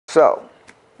So,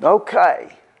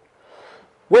 okay.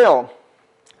 Well,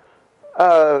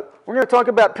 we're going to talk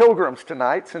about pilgrims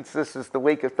tonight, since this is the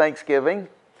week of Thanksgiving.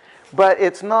 But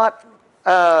it's not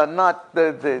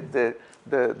the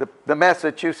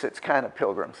Massachusetts kind of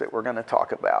pilgrims that we're going to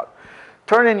talk about.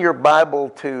 Turn in your Bible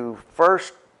to 1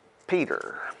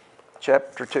 Peter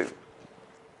chapter 2.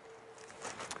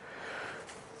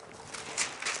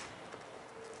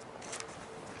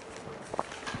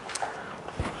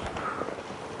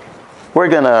 We're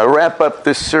going to wrap up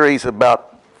this series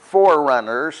about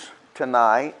Forerunners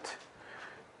tonight,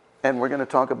 and we're going to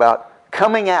talk about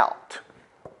coming out,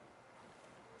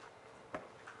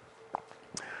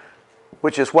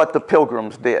 which is what the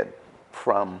Pilgrims did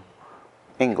from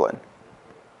England.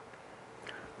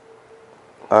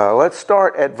 Let's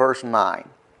start at verse 9.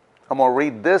 I'm going to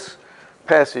read this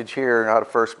passage here out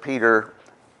of 1 Peter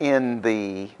in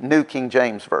the New King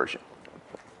James Version.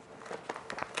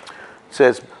 It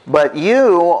says, "But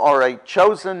you are a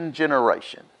chosen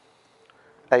generation,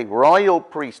 a royal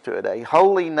priesthood, a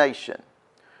holy nation,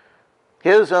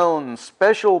 His own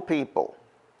special people,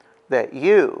 that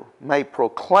you may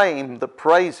proclaim the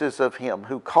praises of Him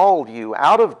who called you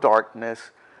out of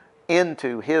darkness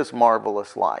into His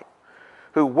marvelous light,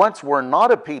 who once were not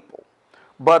a people,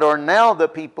 but are now the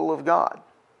people of God,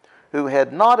 who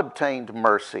had not obtained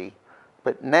mercy,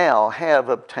 but now have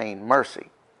obtained mercy.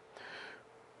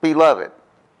 Beloved,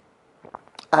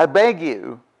 I beg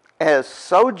you, as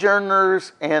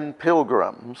sojourners and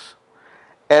pilgrims,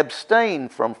 abstain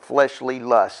from fleshly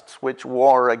lusts which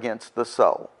war against the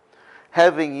soul,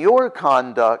 having your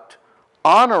conduct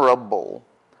honorable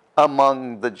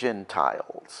among the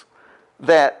Gentiles,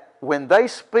 that when they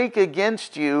speak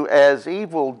against you as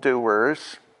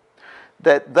evildoers,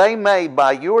 that they may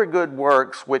by your good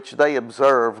works which they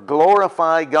observe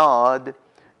glorify God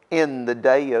in the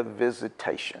day of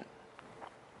visitation."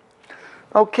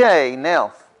 Okay,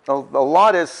 now, a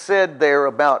lot is said there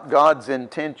about God's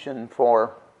intention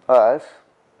for us,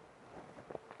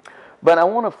 but I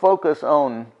want to focus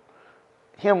on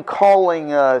Him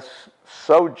calling us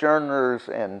sojourners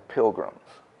and pilgrims.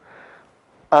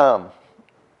 The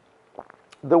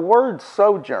word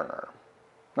sojourner,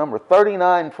 number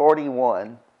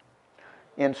 3941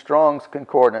 in Strong's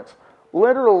Concordance,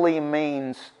 literally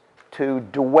means to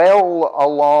dwell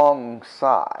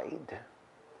alongside,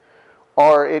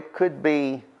 or it could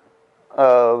be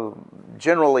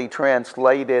generally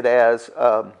translated as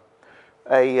a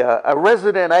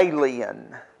resident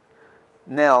alien.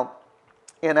 Now,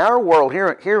 in our world,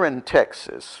 here in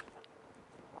Texas,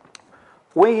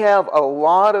 we have a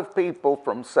lot of people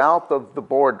from south of the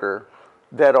border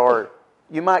that are,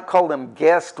 you might call them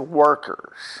guest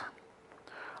workers.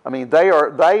 I mean, they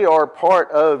are part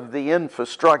of the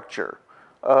infrastructure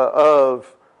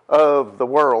of the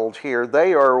world here.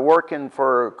 They are working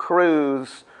for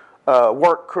crews,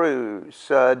 work crews.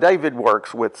 David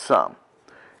works with some.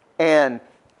 And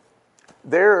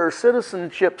their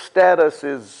citizenship status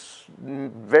is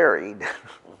varied,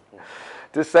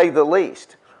 to say the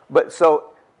least. But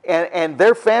so, and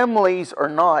their families are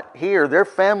not here. Their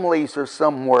families are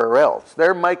somewhere else.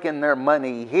 They're making their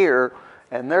money here,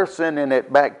 and they're sending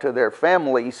it back to their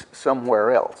families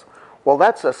somewhere else. Well,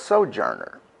 that's a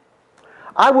sojourner.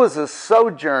 I was a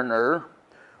sojourner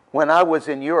when I was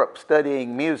in Europe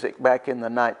studying music back in the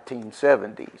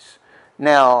 1970s.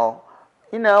 Now,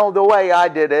 you know, the way I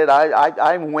did it,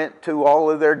 I went to all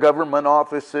of their government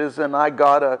offices and I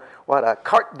got a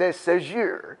carte de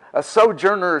séjour, a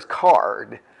sojourner's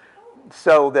card,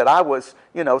 so that I was,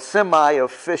 you know,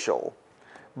 semi-official.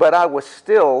 But I was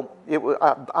still,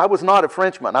 I was not a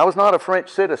Frenchman. I was not a French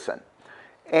citizen.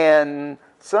 And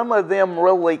some of them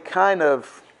really kind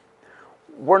of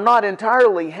were not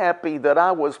entirely happy that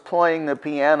I was playing the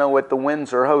piano at the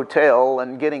Windsor Hotel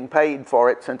and getting paid for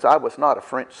it, since I was not a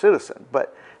French citizen.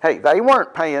 But hey, they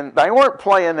weren't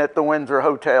playing at the Windsor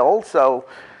Hotel, so,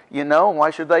 you know, why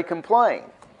should they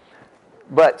complain?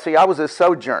 But see, I was a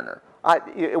sojourner.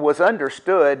 It was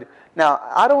understood. Now,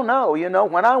 I don't know, you know,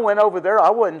 when I went over there, I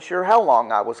wasn't sure how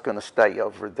long I was going to stay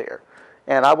over there.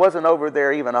 And I wasn't over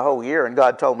there even a whole year, and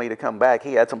God told me to come back.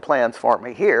 He had some plans for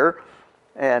me here.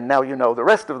 And now you know the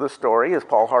rest of the story, as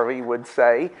Paul Harvey would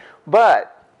say.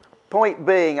 But point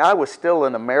being, I was still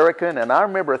an American, and I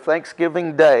remember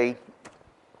Thanksgiving Day,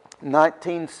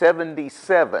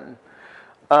 1977,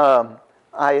 I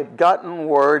had gotten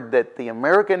word that the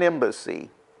American Embassy,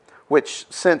 which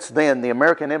since then the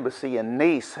American Embassy in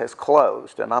Nice has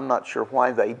closed, and I'm not sure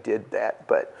why they did that,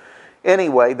 but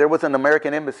anyway, there was an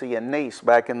American Embassy in Nice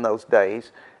back in those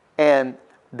days, and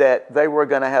that they were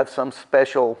going to have some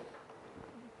special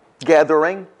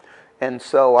gathering, And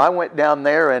so I went down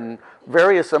there, and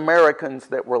various Americans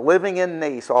that were living in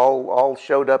Nice all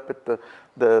showed up at the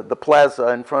plaza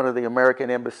in front of the American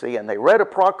embassy, and they read a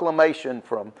proclamation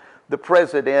from the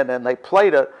president, and they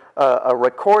played a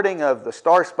recording of the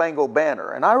Star-Spangled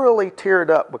Banner. And I really teared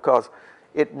up because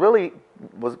it really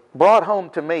was brought home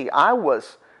to me. I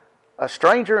was a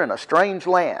stranger in a strange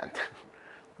land,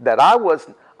 that I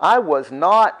was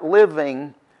not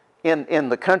living in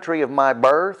the country of my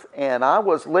birth, and I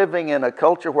was living in a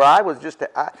culture where I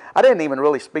didn't even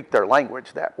really speak their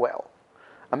language that well.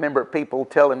 I remember people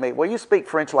telling me, well, you speak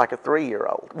French like a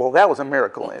 3-year-old. Well, that was a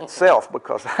miracle in itself,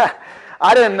 because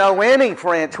I didn't know any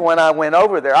French when I went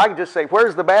over there. I could just say,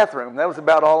 where's the bathroom? That was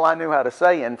about all I knew how to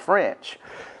say in French.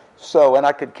 So, and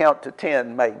I could count to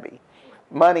 10 maybe.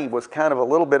 Money was kind of a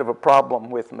little bit of a problem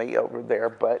with me over there.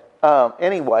 But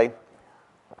anyway,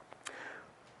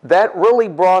 that really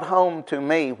brought home to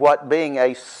me what being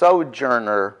a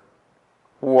sojourner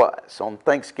was on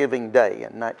Thanksgiving Day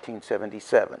in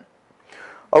 1977.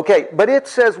 Okay, but it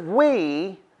says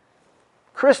we,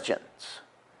 Christians,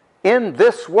 in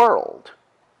this world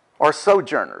are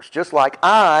sojourners, just like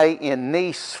I in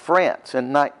Nice, France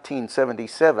in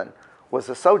 1977 was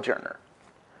a sojourner.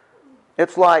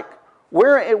 It's like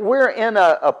we're in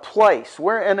a place,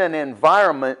 we're in an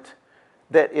environment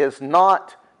that is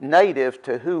not native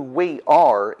to who we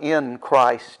are in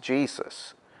Christ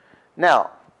Jesus. Now,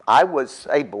 I was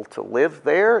able to live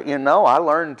there, I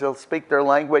learned to speak their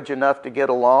language enough to get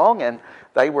along, and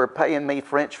they were paying me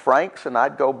French francs, and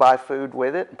I'd go buy food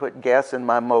with it and put gas in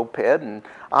my moped, and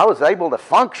I was able to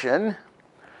function.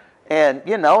 And,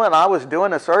 and I was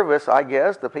doing a service, I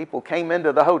guess. The people came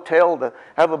into the hotel to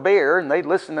have a beer, and they'd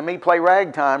listen to me play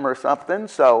ragtime or something.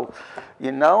 So,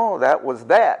 that was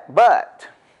that. But,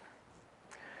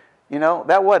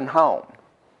 that wasn't home.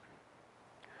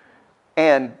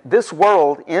 And this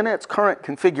world, in its current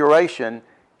configuration,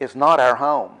 is not our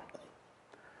home.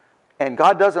 And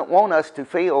God doesn't want us to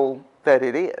feel that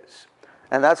it is.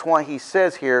 And that's why He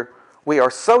says here, we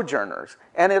are sojourners.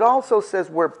 And it also says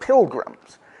we're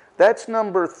pilgrims. That's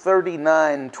number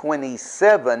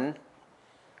 3927.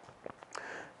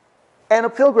 And a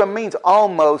pilgrim means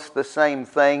almost the same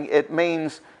thing. It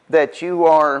means that you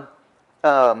are...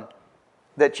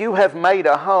 that you have made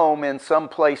a home in some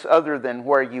place other than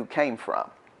where you came from.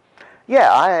 Yeah,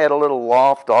 I had a little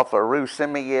loft off of Rue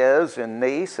Simiez in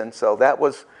Nice, and so that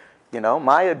was,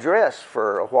 my address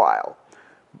for a while.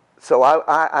 So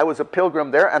I was a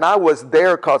pilgrim there, and I was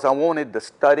there because I wanted to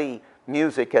study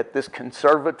music at this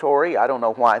conservatory. I don't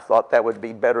know why I thought that would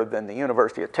be better than the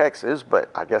University of Texas,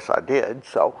 but I guess I did.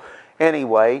 So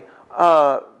anyway,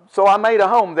 so I made a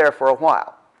home there for a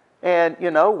while. And,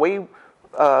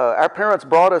 our parents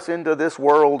brought us into this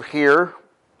world here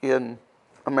in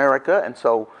America, and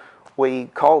so we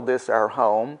called this our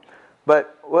home.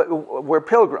 But we're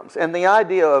pilgrims. And the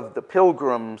idea of the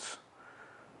pilgrims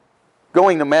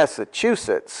going to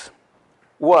Massachusetts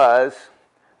was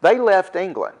they left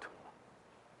England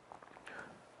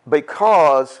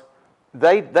because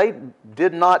they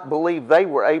did not believe they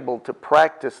were able to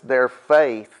practice their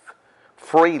faith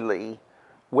freely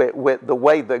with the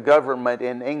way the government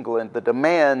in England, the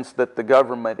demands that the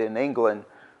government in England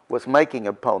was making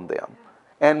upon them.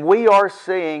 And we are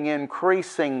seeing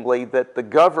increasingly that the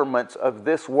governments of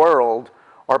this world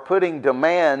are putting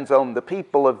demands on the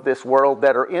people of this world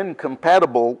that are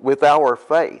incompatible with our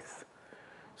faith.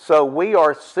 So we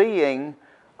are seeing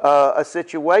a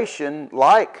situation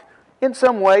like, in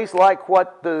some ways, like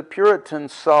what the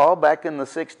Puritans saw back in the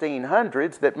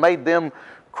 1600s that made them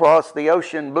cross the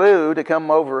ocean blue to come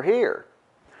over here.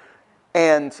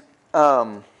 And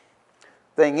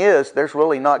thing is, there's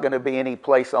really not going to be any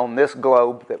place on this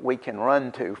globe that we can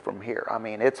run to from here. I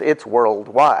mean, it's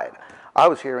worldwide. I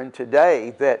was hearing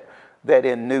today that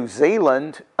in New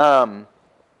Zealand,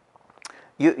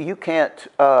 you can't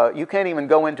even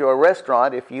go into a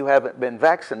restaurant if you haven't been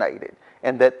vaccinated,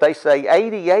 and that they say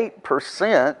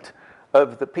 88%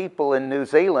 of the people in New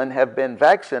Zealand have been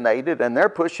vaccinated, and they're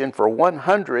pushing for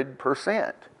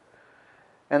 100%.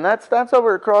 And that's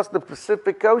over across the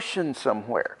Pacific Ocean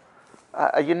somewhere.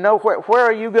 Where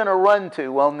are you going to run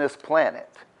to on this planet?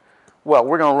 Well,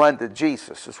 we're going to run to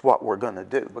Jesus is what we're going to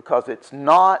do, because there's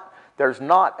not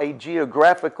a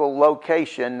geographical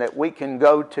location that we can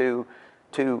go to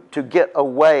get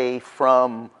away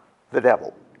from the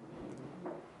devil.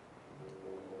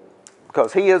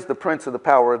 Because he is the prince of the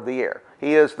power of the air.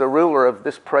 He is the ruler of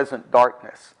this present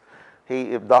darkness.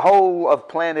 The whole of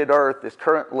planet Earth is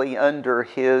currently under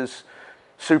his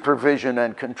supervision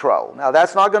and control. Now,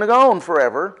 that's not going to go on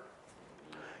forever.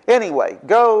 Anyway,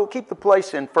 keep the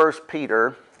place in 1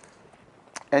 Peter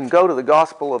and go to the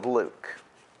Gospel of Luke.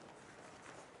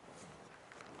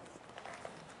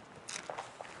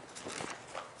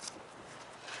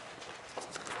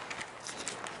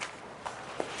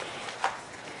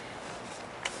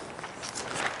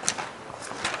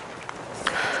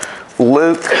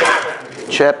 Luke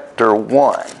chapter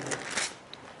 1.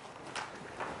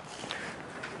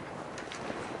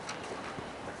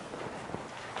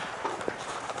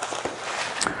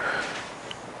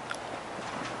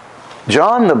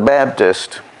 John the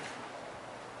Baptist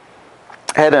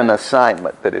had an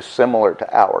assignment that is similar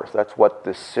to ours. That's what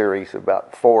this series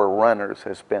about Forerunners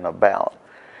has been about,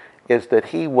 is that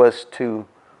he was to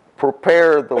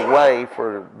prepare the way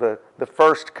for the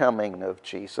first coming of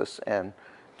Jesus, and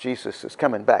Jesus is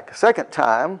coming back a second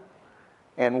time,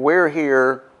 and we're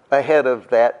here ahead of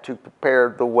that to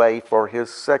prepare the way for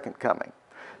his second coming.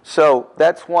 So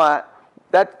that's why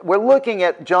we're looking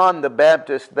at John the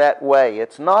Baptist that way.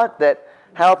 It's not that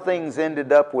how things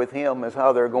ended up with him is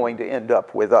how they're going to end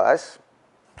up with us,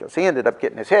 because he ended up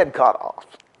getting his head cut off.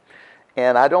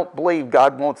 And I don't believe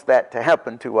God wants that to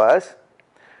happen to us.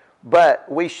 But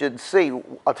we should see,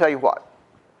 I'll tell you what,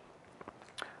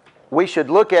 we should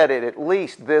look at it at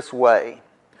least this way,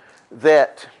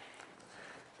 that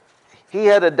he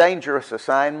had a dangerous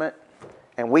assignment,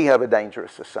 and we have a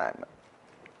dangerous assignment.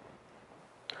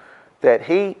 That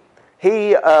he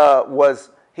was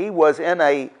in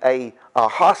a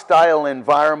hostile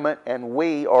environment, and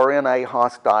we are in a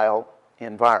hostile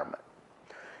environment.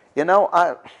 You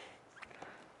know,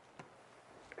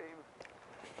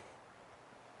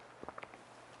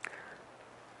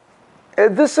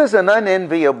 this is an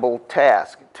unenviable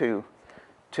task to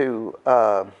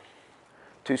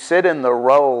sit in the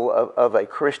role of a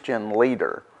Christian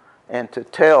leader and to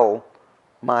tell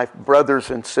my brothers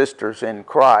and sisters in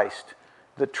Christ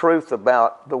the truth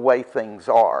about the way things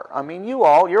are. I mean,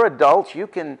 you're adults. You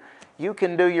can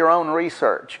do your own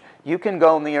research. You can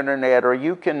go on the internet, or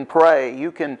you can pray.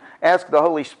 You can ask the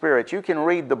Holy Spirit. You can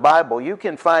read the Bible. You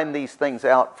can find these things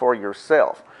out for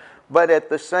yourself. But at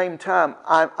the same time,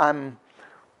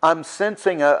 I'm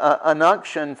sensing an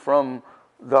unction from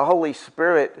the Holy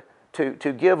Spirit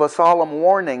to give a solemn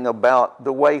warning about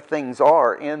the way things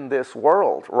are in this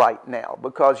world right now,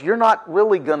 because you're not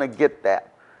really going to get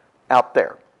that out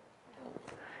there.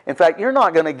 In fact, you're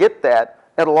not going to get that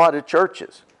at a lot of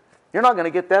churches. You're not going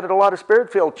to get that at a lot of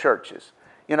Spirit-filled churches.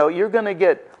 You know, you're going to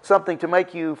get something to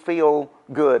make you feel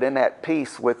good and at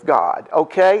peace with God.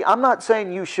 Okay? I'm not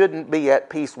saying you shouldn't be at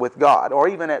peace with God, or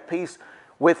even at peace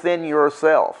within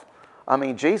yourself. I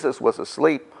mean, Jesus was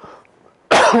asleep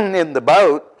in the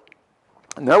boat,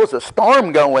 and there was a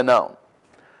storm going on.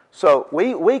 So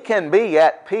we can be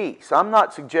at peace. I'm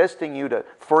not suggesting you to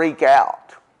freak out.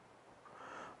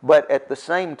 But at the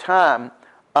same time,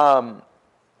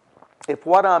 if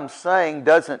what I'm saying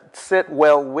doesn't sit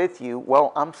well with you,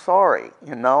 well, I'm sorry.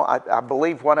 You know, I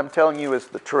believe what I'm telling you is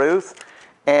the truth,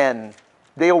 and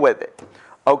deal with it.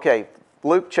 Okay,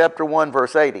 Luke chapter 1,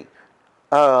 verse 80.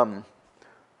 John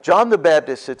the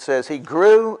Baptist, it says, he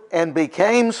grew and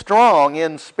became strong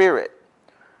in spirit,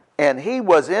 and he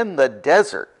was in the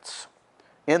deserts,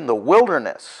 in the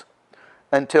wilderness,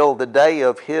 until the day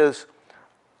of his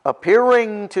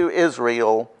appearing to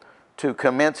Israel to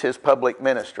commence his public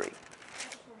ministry.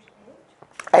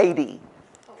 80.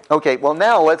 Okay, well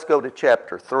now let's go to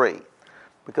chapter 3,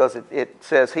 because it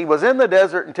says he was in the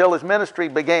desert until his ministry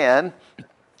began,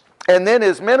 and then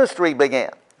his ministry began.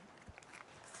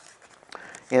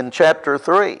 In chapter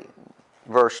 3,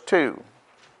 verse 2,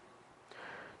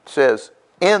 it says,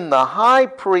 in the high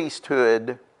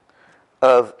priesthood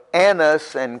of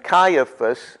Annas and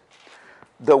Caiaphas,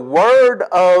 the word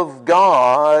of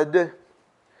God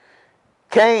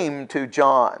came to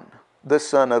John, the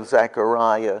son of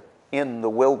Zechariah, in the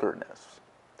wilderness.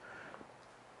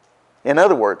 In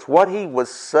other words, what he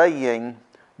was saying,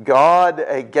 God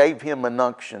gave him an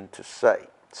unction to say.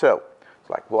 So, it's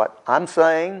like what I'm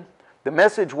saying, the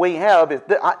message we have is,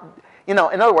 in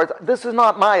other words, this is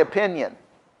not my opinion.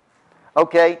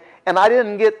 Okay? And I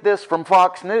didn't get this from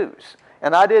Fox News.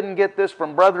 And I didn't get this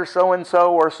from brother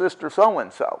so-and-so or sister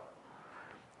so-and-so.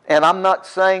 And I'm not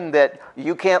saying that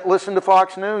you can't listen to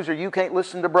Fox News or you can't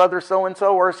listen to brother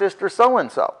so-and-so or sister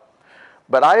so-and-so.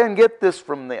 But I didn't get this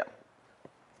from them.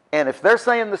 And if they're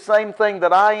saying the same thing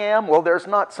that I am, well, there's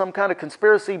not some kind of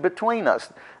conspiracy between us.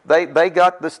 They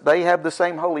got this. They have the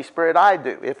same Holy Spirit I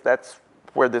do, if that's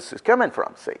where this is coming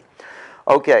from, see.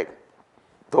 Okay,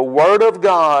 the Word of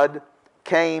God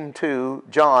came to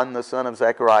John, the son of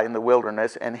Zechariah, in the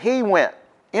wilderness, and he went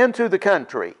into the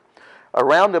country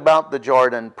around about the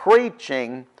Jourdan,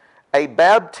 preaching a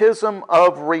baptism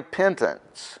of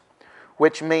repentance,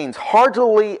 which means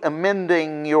heartily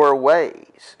amending your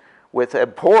ways with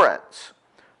abhorrence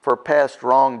for past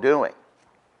wrongdoing.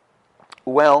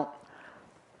 Well,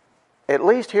 at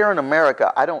least here in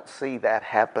America, I don't see that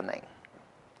happening.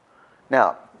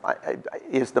 Now,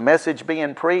 is the message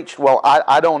being preached? Well,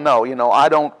 I don't know. I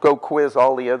don't go quiz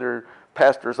all the other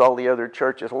pastors, all the other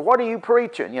churches. Well, what are you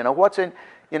preaching? What's in,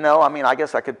 I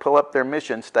guess I could pull up their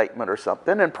mission statement or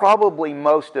something, and probably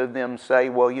most of them say,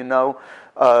 well,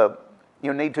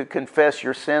 you need to confess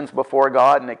your sins before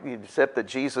God and accept that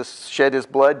Jesus shed his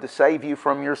blood to save you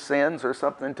from your sins or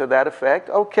something to that effect.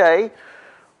 Okay.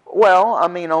 Well,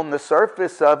 on the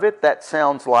surface of it, that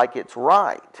sounds like it's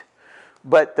right.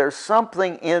 But there's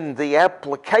something in the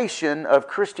application of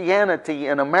Christianity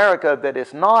in America that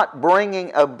is not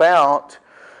bringing about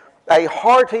a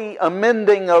hearty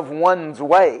amending of one's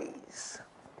ways.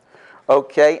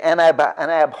 Okay? And an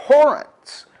abhorrence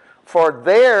for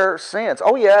their sins.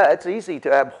 Oh yeah, it's easy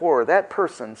to abhor that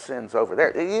person's sins over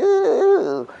there.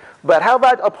 Ew. But how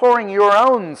about abhorring your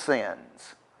own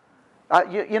sins?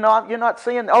 You're not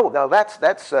seeing, no,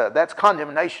 that's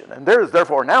condemnation, and there is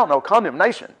therefore now no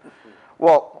condemnation.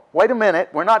 Well, wait a minute,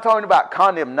 we're not talking about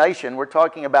condemnation, we're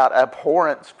talking about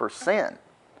abhorrence for sin.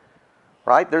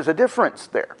 Right? There's a difference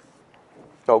there.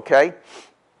 Okay?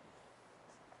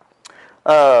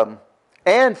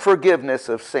 And forgiveness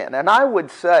of sin. And I would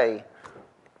say,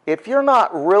 if you're not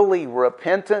really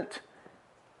repentant,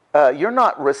 you're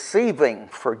not receiving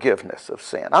forgiveness of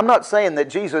sin. I'm not saying that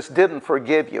Jesus didn't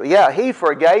forgive you. Yeah, he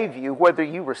forgave you whether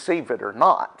you receive it or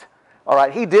not. All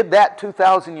right, he did that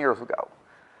 2,000 years ago.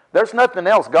 There's nothing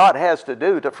else God has to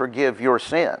do to forgive your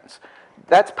sins.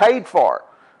 That's paid for.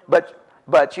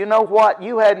 But you know what?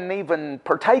 You hadn't even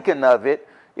partaken of it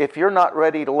if you're not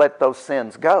ready to let those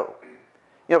sins go.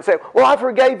 Say, well, I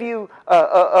forgave you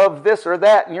of this or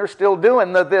that, and you're still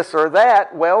doing the this or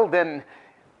that. Well, then,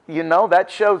 that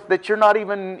shows that you're not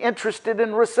even interested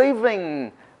in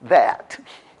receiving that.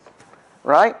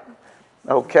 Right?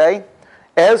 Okay?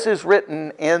 As is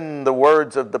written in the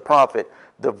words of the prophet,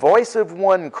 the voice of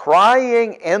one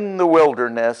crying in the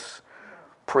wilderness,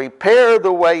 prepare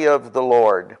the way of the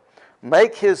Lord,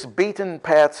 make his beaten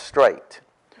path straight.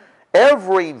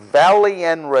 Every valley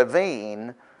and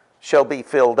ravine shall be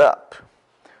filled up,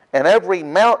 and every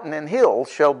mountain and hill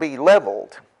shall be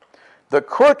leveled. The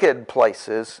crooked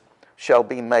places shall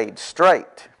be made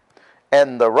straight,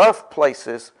 and the rough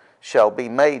places shall be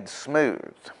made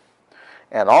smooth.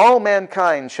 And all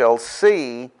mankind shall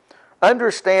see,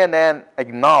 understand, and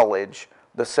acknowledge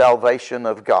the salvation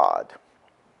of God.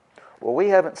 Well, we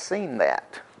haven't seen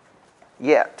that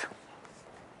yet.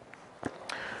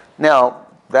 Now,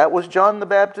 that was John the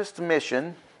Baptist's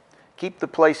mission. Keep the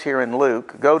place here in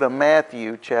Luke. Go to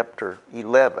Matthew chapter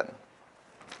 11.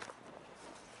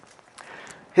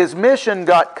 His mission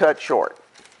got cut short.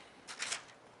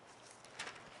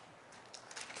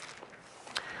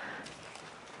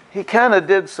 He kind of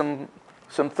did some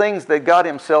things that got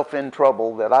himself in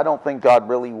trouble that I don't think God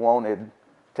really wanted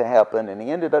to happen. And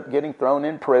he ended up getting thrown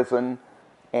in prison,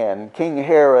 and King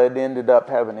Herod ended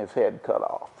up having his head cut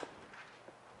off.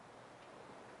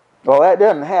 Well, that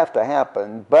doesn't have to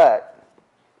happen, but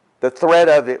the threat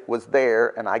of it was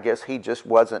there, and I guess he just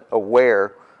wasn't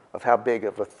aware of how big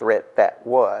of a threat that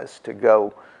was to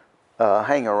go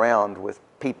hang around with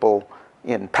people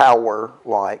in power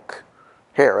like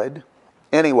Herod.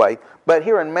 Anyway, but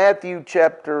here in Matthew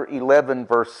chapter 11,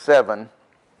 verse 7,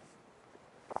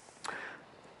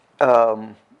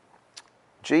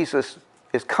 Jesus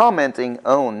is commenting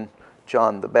on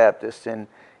John the Baptist, and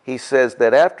he says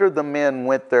that after the men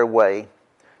went their way,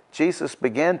 Jesus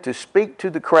began to speak to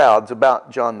the crowds about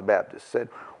John the Baptist. Said,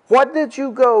 "What did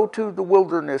you go to the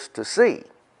wilderness to see?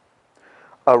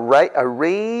 A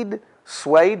reed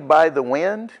swayed by the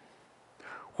wind?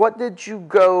 What did you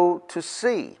go to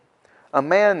see? A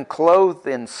man clothed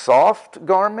in soft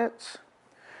garments?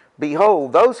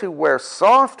 Behold, those who wear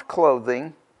soft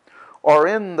clothing are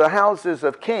in the houses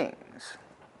of kings."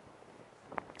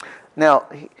 Now,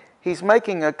 he's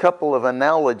making a couple of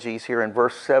analogies here in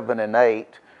verse 7 and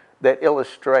 8 that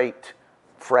illustrate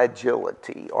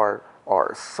fragility or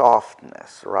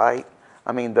softness, right?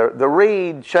 I mean, the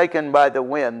reed shaken by the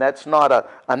wind, that's not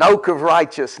an oak of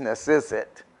righteousness, is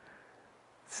it?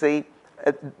 See?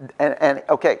 And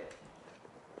okay,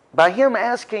 by him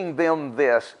asking them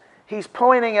this, he's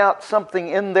pointing out something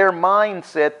in their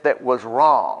mindset that was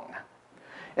wrong.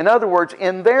 In other words,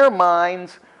 in their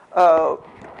minds,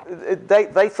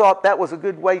 they thought that was a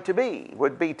good way to be,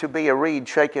 would be to be a reed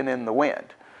shaken in the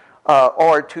wind,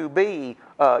 or to be,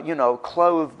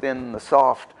 clothed in the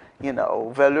soft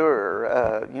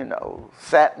velour,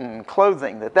 satin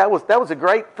clothing. That was a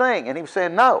great thing. And he was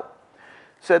saying no.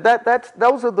 So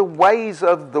those are the ways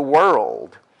of the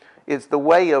world. It's the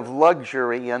way of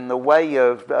luxury and the way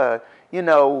of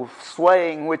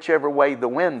swaying whichever way the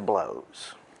wind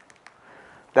blows.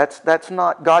 That's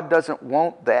not, God doesn't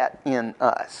want that in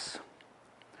us.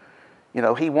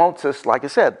 He wants us, like I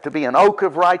said, to be an oak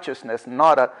of righteousness,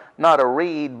 not a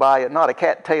reed not a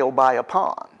cattail by a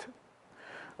pond.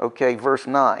 Okay, verse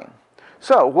 9.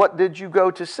 So, what did you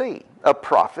go to see? A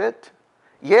prophet?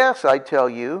 Yes, I tell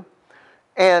you,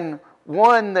 and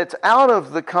one that's out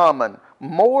of the common,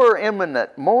 more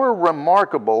eminent, more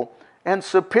remarkable, and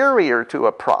superior to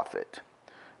a prophet.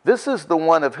 This is the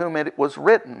one of whom it was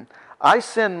written, I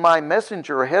send my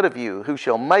messenger ahead of you, who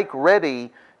shall make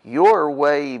ready your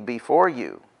way before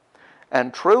you.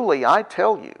 And truly I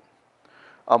tell you,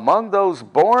 among those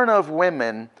born of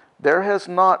women, there has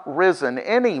not risen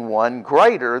anyone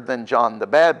greater than John the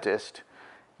Baptist,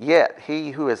 yet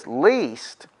he who is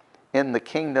least in the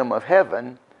kingdom of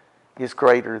heaven is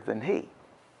greater than he.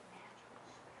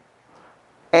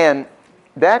 And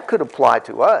that could apply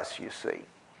to us, you see.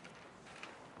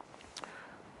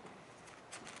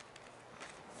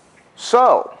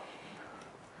 So,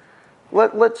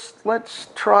 let's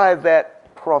try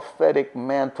that prophetic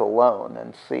mantle on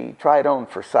and try it on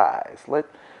for size.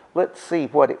 Let's see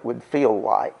what it would feel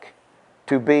like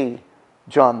to be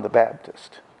John the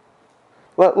Baptist.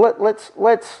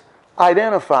 Let's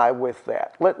identify with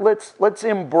that. Let's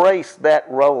embrace that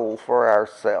role for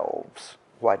ourselves.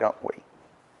 Why don't we?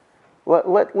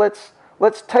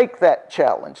 Let's take that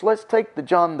challenge. Let's take the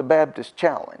John the Baptist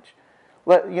challenge.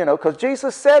 Because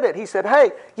Jesus said it. He said,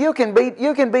 "Hey, you can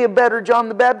be a better John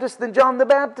the Baptist than John the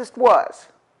Baptist was."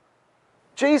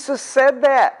 Jesus said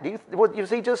that.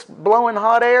 Was he just blowing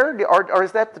hot air, or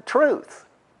is that the truth?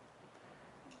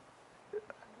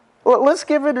 Well, let's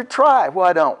give it a try.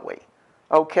 Why don't we?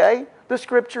 Okay, the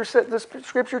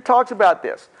scripture talks about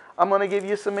this. I'm going to give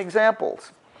you some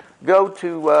examples. Go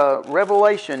to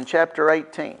Revelation chapter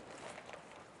 18.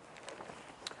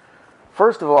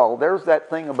 First of all, there's that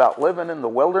thing about living in the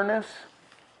wilderness.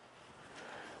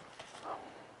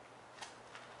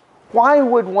 Why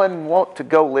would one want to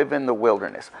go live in the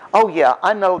wilderness? Oh yeah,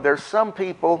 I know there's some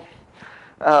people.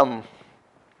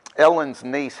 Ellen's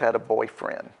niece had a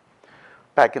boyfriend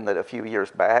a few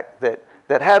years back that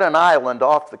had an island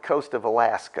off the coast of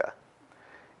Alaska.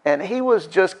 And he was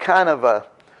just kind of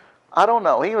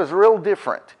he was real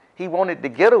different. He wanted to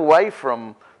get away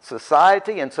from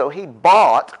society, and so he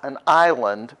bought an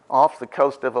island off the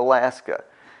coast of Alaska.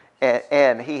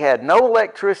 And he had no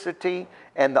electricity,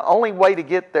 and the only way to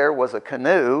get there was a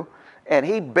canoe. And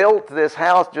he built this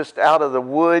house just out of the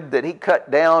wood that he cut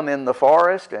down in the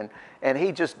forest, and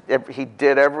he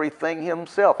did everything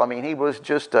himself. I mean, he was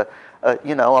just a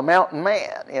mountain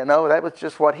man. That was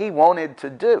just what he wanted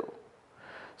to do.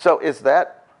 So is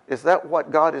that what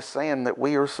God is saying that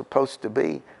we are supposed to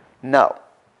be? No.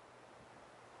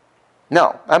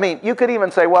 No. I mean, you could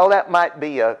even say, well, that might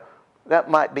be a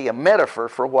metaphor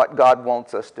for what God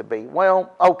wants us to be.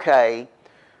 Well, okay,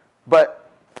 but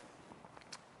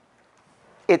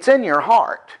it's in your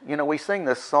heart. We sing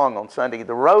this song on Sunday,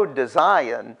 the road to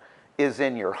Zion is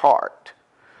in your heart.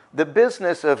 The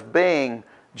business of being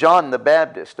John the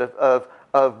Baptist,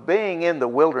 of being in the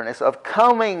wilderness, of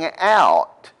coming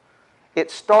out, it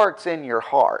starts in your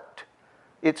heart.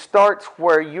 It starts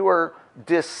where you are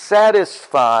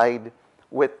dissatisfied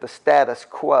with the status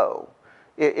quo.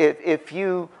 If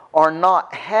you are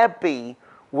not happy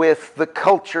with the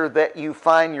culture that you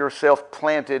find yourself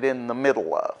planted in the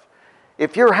middle of.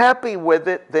 If you're happy with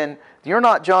it, then you're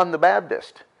not John the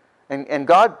Baptist. And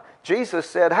Jesus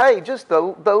said, hey, just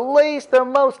the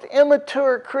most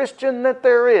immature Christian that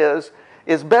there is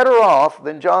better off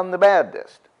than John the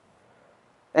Baptist.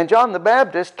 And John the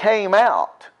Baptist came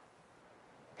out.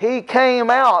 He came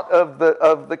out of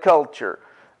the culture.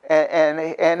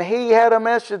 And he had a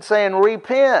message saying,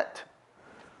 repent.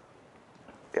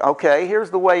 Okay,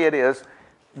 here's the way it is.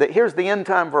 Here's the end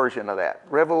time version of that.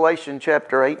 Revelation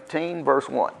chapter 18, verse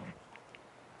 1.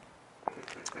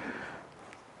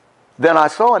 Then I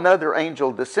saw another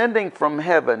angel descending from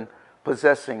heaven,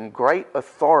 possessing great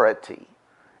authority,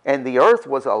 and the earth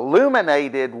was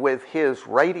illuminated with his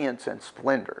radiance and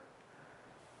splendor.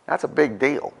 That's a big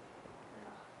deal.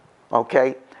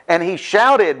 Okay? And he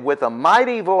shouted with a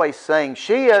mighty voice, saying,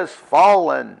 she has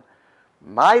fallen.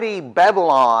 Mighty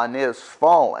Babylon is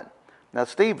fallen. Now,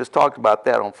 Steve has talked about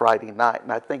that on Friday night,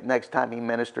 and I think next time he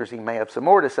ministers, he may have some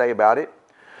more to say about it.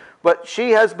 But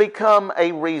she has become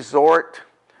a resort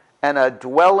and a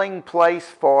dwelling place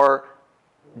for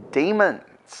demons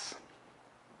torments.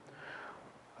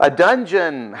 A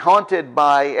dungeon haunted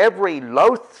by every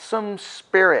loathsome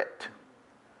spirit,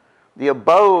 the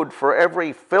abode for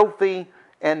every filthy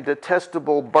and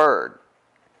detestable bird.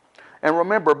 And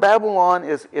remember, Babylon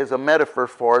is a metaphor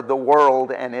for the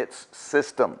world and its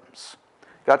systems.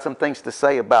 Got some things to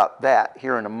say about that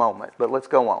here in a moment, but let's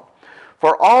go on.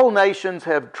 For all nations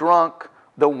have drunk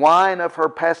the wine of her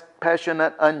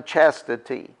passionate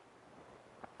unchastity,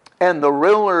 and the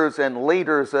rulers and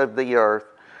leaders of the earth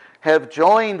have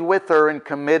joined with her in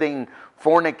committing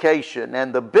fornication,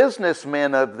 and the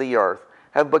businessmen of the earth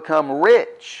have become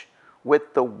rich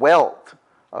with the wealth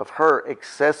of her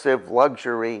excessive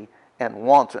luxury and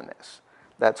wantonness.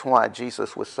 That's why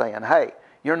Jesus was saying, hey,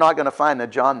 you're not going to find a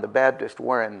John the Baptist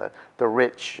wearing the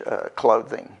rich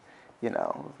clothing,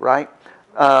 right?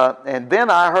 And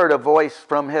then I heard a voice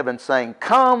from heaven saying,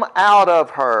 come out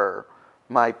of her,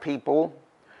 my people,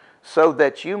 so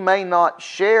that you may not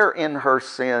share in her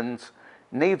sins,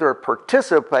 neither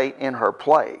participate in her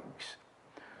plagues.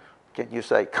 Can you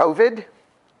say COVID?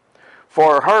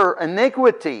 For her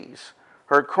iniquities,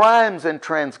 her crimes and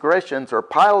transgressions are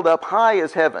piled up high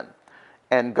as heaven,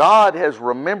 and God has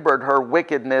remembered her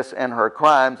wickedness and her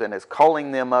crimes and is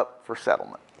calling them up for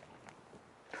settlement.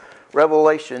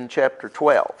 Revelation chapter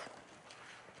 12.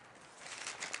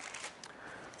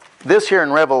 This here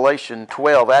in Revelation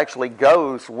 12 actually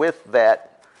goes with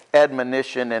that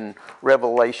admonition in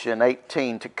Revelation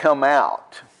 18 to come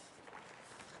out.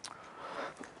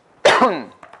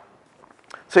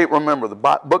 See, remember, the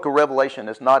book of Revelation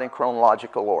is not in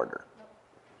chronological order.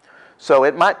 So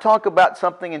it might talk about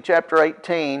something in chapter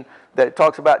 18 that it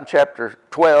talks about in chapter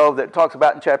 12, that it talks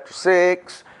about in chapter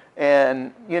 6,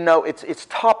 and, it's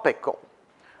topical.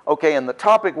 Okay, and the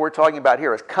topic we're talking about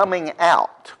here is coming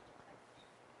out.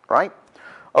 Right?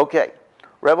 Okay,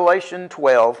 Revelation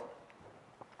 12,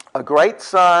 a great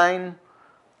sign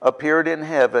appeared in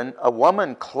heaven, a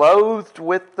woman clothed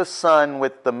with the sun,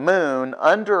 with the moon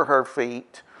under her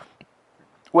feet,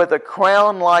 with a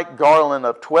crown like garland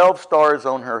of 12 stars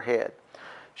on her head.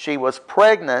 She was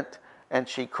pregnant, and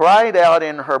she cried out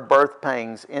in her birth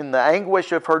pangs, in the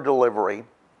anguish of her delivery.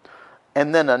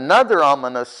 And then another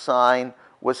ominous sign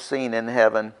was seen in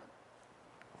heaven.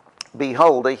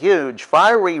 Behold, a huge,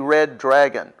 fiery red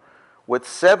dragon with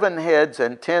 7 heads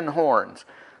and 10 horns,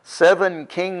 7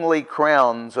 kingly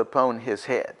crowns upon his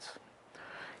heads.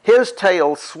 His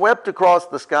tail swept across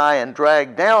the sky and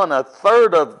dragged down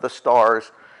 1/3 of the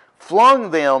stars,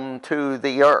 flung them to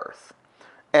the earth.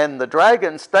 And the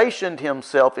dragon stationed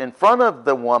himself in front of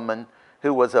the woman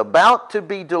who was about to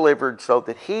be delivered, so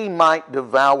that he might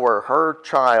devour her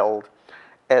child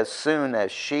as soon as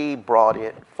she brought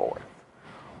it forth.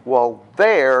 Well,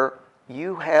 there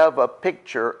you have a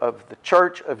picture of the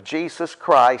Church of Jesus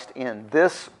Christ in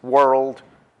this world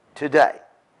today.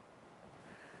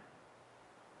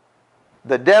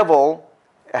 The devil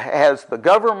has the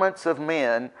governments of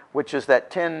men, which is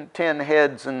that 10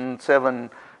 heads and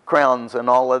 7 crowns and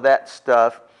all of that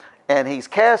stuff. And he's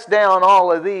cast down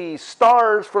all of these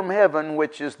stars from heaven,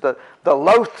 which is the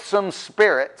loathsome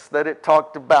spirits that it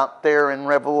talked about there in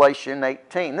Revelation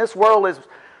 18. This world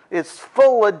is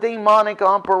full of demonic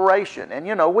operation.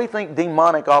 And we think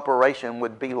demonic operation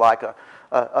would be like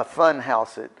a fun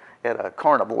house at a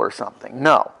carnival or something.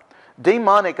 No.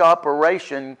 Demonic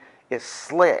operation is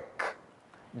slick.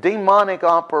 Demonic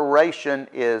operation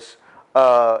is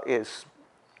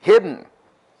hidden.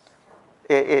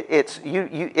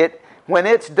 When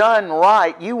it's done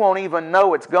right, you won't even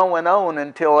know it's going on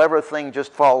until everything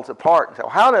just falls apart. So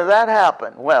how did that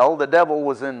happen? Well, the devil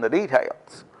was in the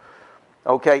details.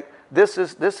 Okay, this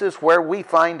is where we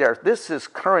find this is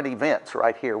current events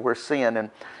right here. We're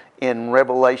seeing in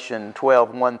Revelation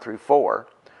 12, 1 through 4.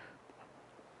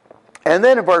 And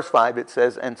then in verse 5 it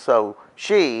says, and so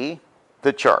she,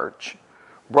 the church,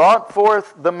 brought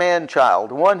forth the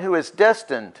man-child, one who is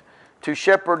destined to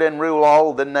shepherd and rule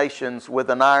all the nations with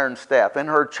an iron staff. And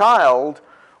her child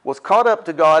was caught up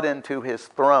to God into his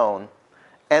throne.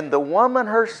 And the woman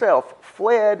herself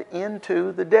fled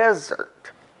into the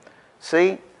desert.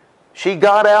 See, she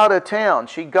got out of town.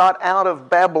 She got out of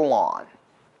Babylon,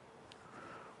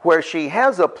 where she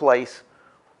has a place,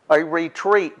 a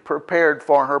retreat prepared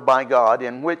for her by God,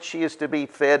 in which she is to be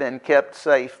fed and kept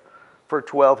safe for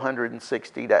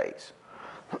 1,260 days.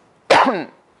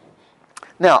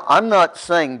 Now, I'm not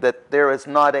saying that there is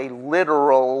not a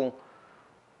literal,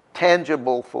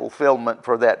 tangible fulfillment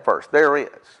for that verse. There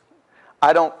is.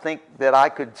 I don't think that I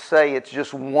could say it's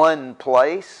just one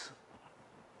place.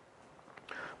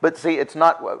 But see, it's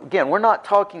not, again, we're not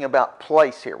talking about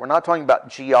place here. We're not talking about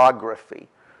geography.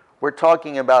 We're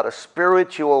talking about a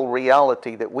spiritual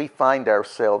reality that we find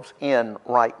ourselves in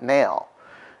right now.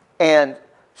 And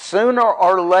sooner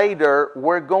or later,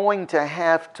 we're going to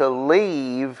have to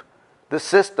leave the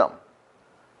system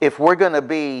if we're going to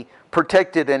be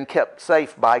protected and kept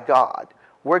safe by God.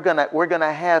 We're going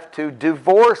to have to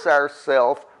divorce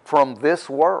ourselves from this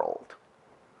world.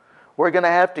 We're going to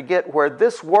have to get where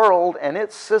this world and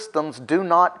its systems do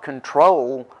not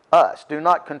control us, do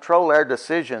not control our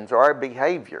decisions or our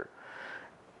behavior.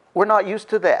 We're not used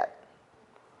to that.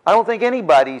 I don't think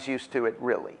anybody's used to it,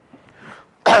 really.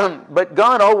 But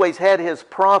God always had His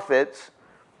prophets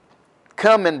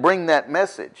come and bring that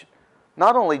message.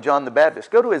 Not only John the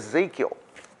Baptist. Go to Ezekiel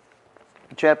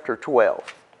chapter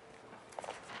 12.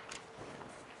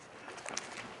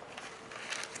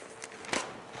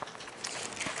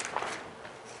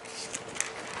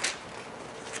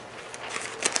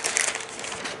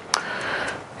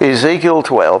 Ezekiel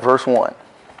 12, verse 1.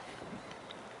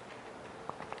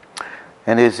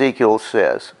 And Ezekiel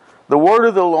says, "The word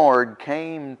of the Lord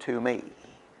came to me."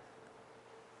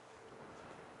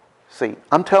 See,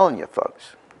 I'm telling you,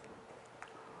 folks,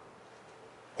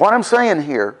 what I'm saying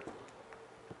here,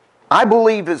 I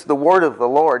believe is the word of the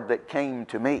Lord that came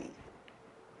to me.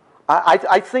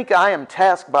 I think I am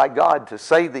tasked by God to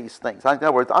say these things. In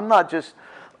other words, I'm not just,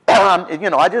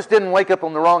 I just didn't wake up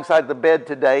on the wrong side of the bed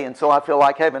today, and so I feel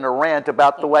like having a rant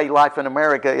about the way life in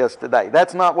America is today.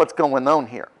 That's not what's going on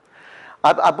here.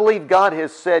 I believe God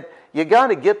has said, you got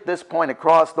to get this point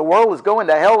across. The world is going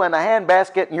to hell in a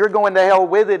handbasket, and you're going to hell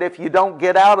with it if you don't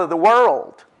get out of the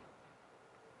world.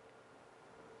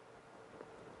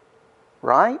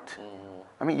 Right?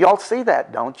 I mean, y'all see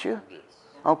that, don't you? Yes.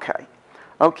 Okay.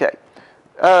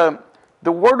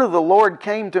 The word of the Lord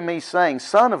came to me saying,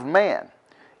 "Son of man,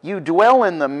 you dwell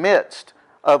in the midst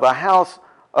of a house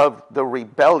of the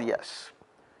rebellious,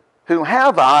 who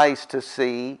have eyes to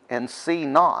see and see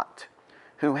not,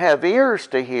 who have ears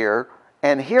to hear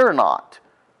and hear not,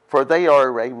 for they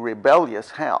are a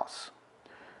rebellious house.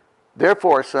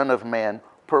 Therefore, son of man,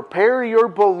 prepare your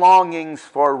belongings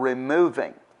for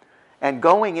removing and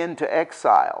going into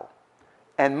exile,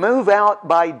 and move out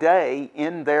by day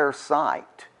in their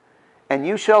sight. And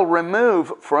you shall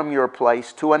remove from your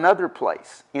place to another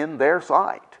place in their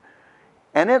sight.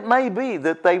 And it may be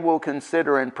that they will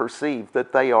consider and perceive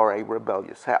that they are a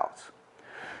rebellious house.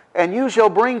 And you shall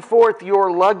bring forth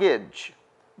your luggage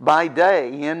by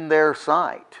day in their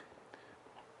sight,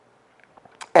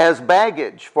 as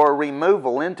baggage for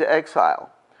removal into exile.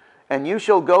 And you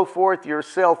shall go forth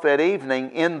yourself at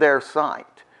evening in their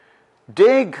sight.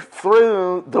 Dig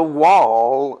through the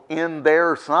wall in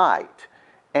their sight,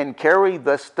 and carry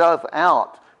the stuff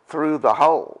out through the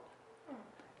hole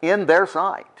in their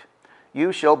sight.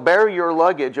 You shall bear your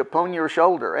luggage upon your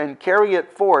shoulder, and carry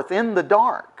it forth in the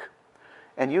dark.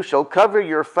 And you shall cover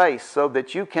your face, so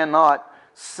that you cannot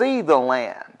see the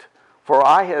land. For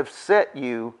I have set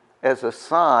you as a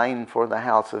sign for the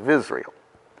house of Israel."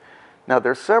 Now,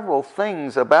 there's several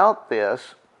things about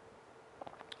this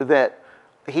that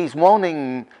he's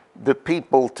wanting the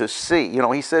people to see.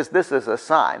 He says this is a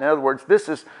sign. In other words, this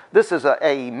is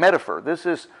a metaphor. This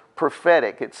is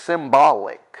prophetic. It's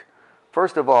symbolic.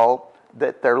 First of all,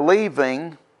 that they're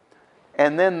leaving,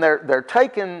 and then they're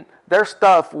taking their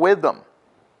stuff with them.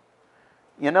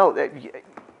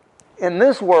 In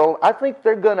this world, I think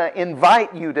they're going to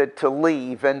invite you to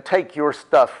leave and take your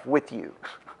stuff with you.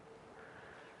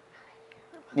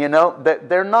 That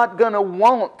they're not going to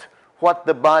want what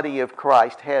the body of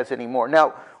Christ has anymore.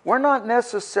 Now, we're not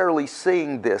necessarily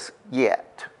seeing this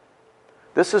yet.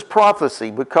 This is prophecy,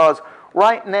 because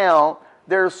right now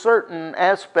there are certain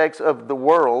aspects of the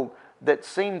world that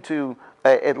seem to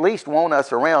at least want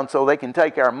us around so they can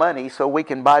take our money, so we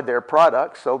can buy their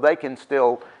products, so they can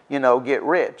still, get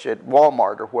rich at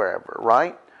Walmart or wherever,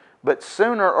 right? But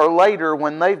sooner or later,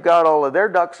 when they've got all of their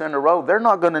ducks in a row, they're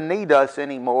not going to need us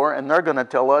anymore, and they're going to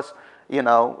tell us,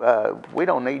 we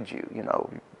don't need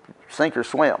you, sink or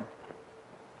swim.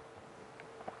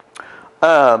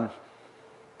 Go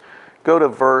to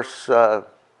verse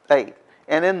 8.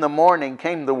 "And in the morning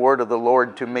came the word of the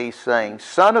Lord to me, saying,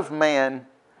 Son of man,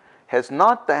 has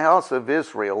not the house of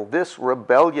Israel, this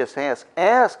rebellious house,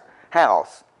 asked,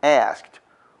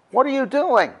 What are you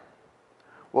doing?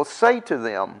 Well, say to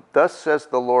them, Thus says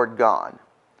the Lord God,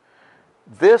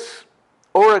 this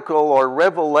oracle or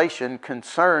revelation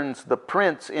concerns the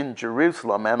prince in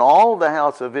Jerusalem and all the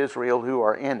house of Israel who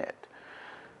are in it.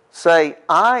 Say,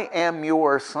 I am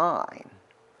your sign.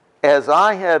 As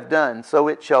I have done, so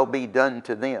it shall be done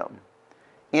to them.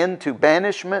 Into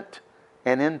banishment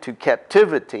and into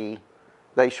captivity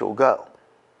they shall go."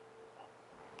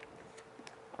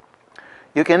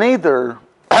 You can either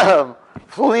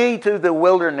flee to the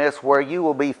wilderness where you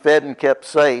will be fed and kept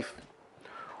safe,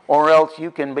 or else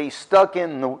you can be stuck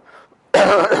in the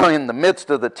in the midst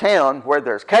of the town where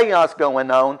there's chaos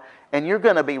going on, and you're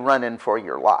going to be running for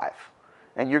your life,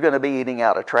 and you're going to be eating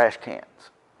out of trash cans,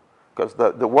 because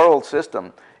the world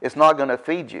system is not going to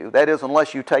feed you. That is,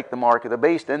 unless you take the mark of the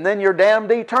beast, and then you're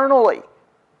damned eternally.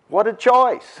 What a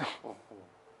choice.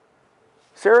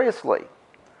 Seriously.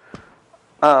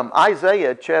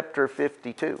 Isaiah chapter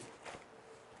 52.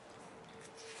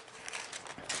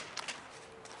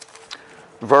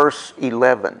 Verse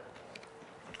 11.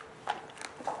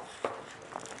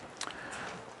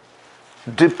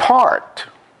 Depart,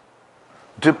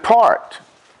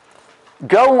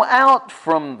 go out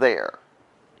from there.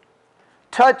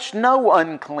 Touch no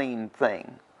unclean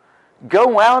thing.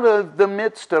 Go out of the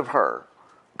midst of her.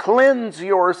 Cleanse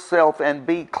yourself and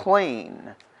be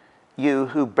clean, you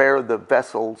who bear the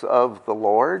vessels of the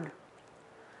Lord.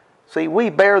 See, we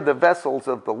bear the vessels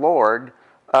of the Lord.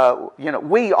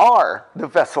 We are the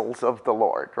vessels of the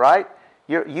Lord, right?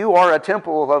 You are a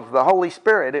temple of the Holy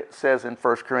Spirit, it says in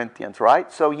 1 Corinthians,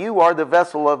 right? So you are the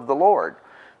vessel of the Lord.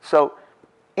 So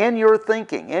in your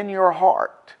thinking, in your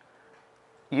heart,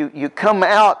 you come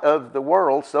out of the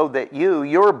world so that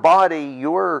your body,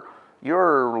 your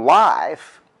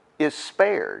life is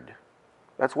spared.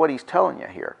 That's what he's telling you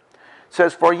here. It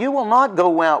says, for you will not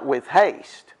go out with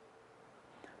haste,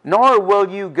 nor will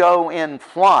you go in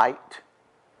flight.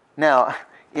 Now,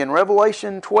 in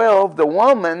Revelation 12, the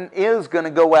woman is going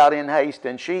to go out in haste,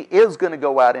 and she is going to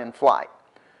go out in flight.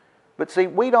 But see,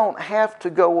 we don't have to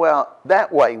go out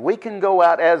that way. We can go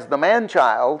out as the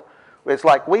man-child. It's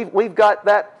like we've got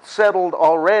that settled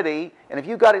already, and if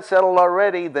you've got it settled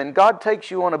already, then God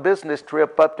takes you on a business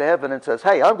trip up to heaven and says,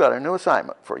 hey, I've got a new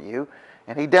assignment for you.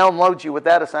 And he downloads you with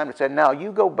that assignment and said, now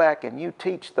you go back and you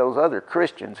teach those other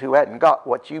Christians who hadn't got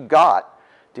what you got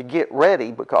to get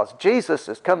ready, because Jesus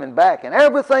is coming back and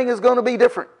everything is going to be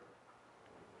different.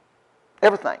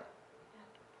 Everything.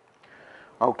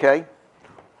 Okay?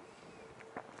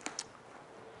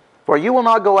 For you will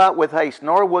not go out with haste,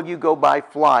 nor will you go by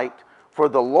flight, for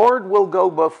the Lord will go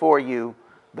before you.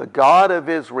 The God of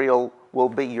Israel will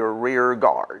be your rear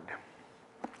guard.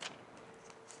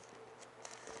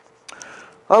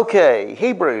 Okay,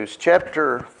 Hebrews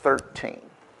chapter 13.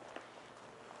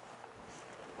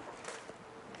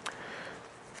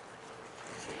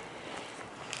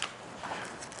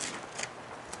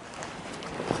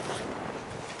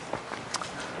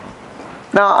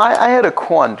 Now, I had a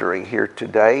quandary here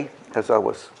today as I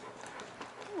was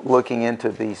looking into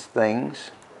these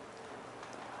things.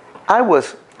 I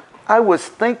was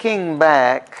thinking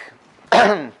back.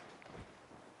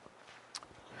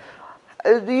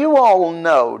 You all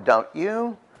know, don't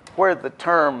you, where the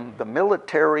term the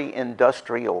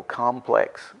military-industrial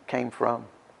complex came from?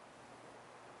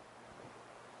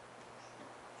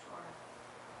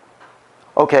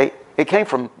 Okay, it came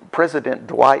from President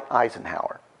Dwight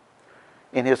Eisenhower.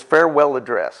 In his farewell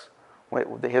address,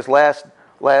 his last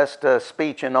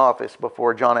speech in office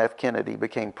before John F. Kennedy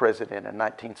became president in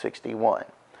 1961.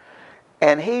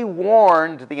 And he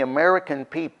warned the American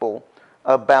people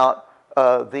about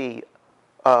the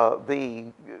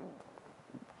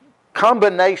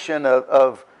combination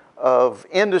of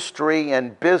industry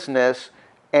and business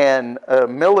and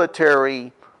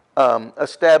military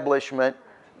establishment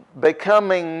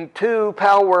becoming too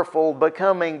powerful,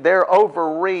 becoming their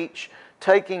overreach,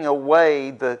 taking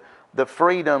away the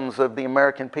freedoms of the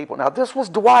American people. Now, this was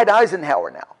Dwight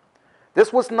Eisenhower now.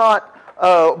 This was not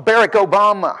Barack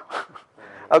Obama.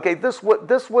 Okay, this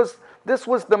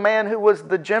was the man who was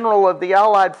the general of the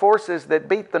Allied forces that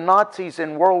beat the Nazis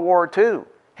in World War II.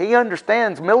 He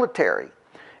understands military.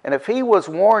 And if he was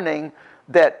warning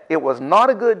that it was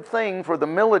not a good thing for the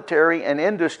military and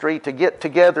industry to get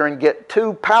together and get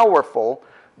too powerful,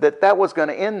 that was going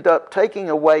to end up taking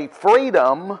away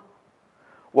freedom,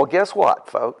 well, guess what,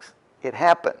 folks? It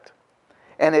happened.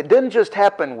 And it didn't just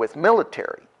happen with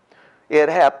military. It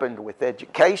happened with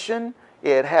education.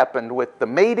 It happened with the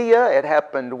media. It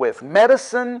happened with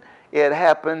medicine. It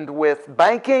happened with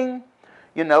banking.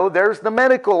 You know, there's the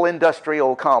medical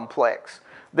industrial complex.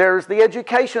 There's the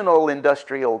educational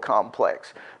industrial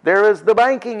complex. There is the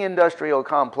banking industrial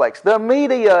complex, the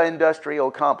media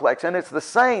industrial complex. And it's the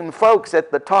same folks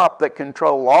at the top that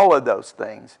control all of those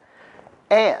things.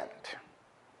 And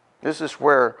this is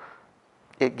where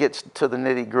it gets to the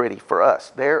nitty-gritty for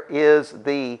us. There is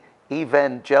the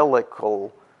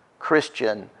evangelical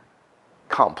Christian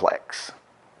complex,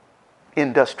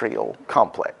 industrial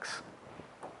complex.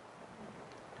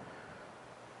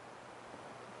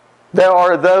 There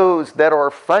are those that are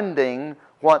funding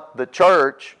what the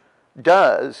church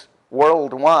does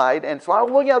worldwide, and it's like,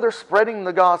 well, yeah, they're spreading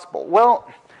the gospel.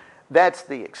 Well, that's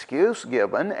the excuse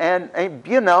given, and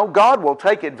you know, God will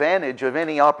take advantage of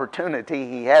any opportunity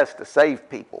He has to save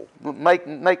people.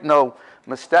 Make no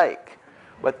mistake.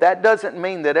 But that doesn't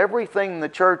mean that everything the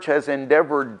church has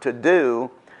endeavored to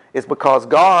do is because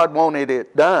God wanted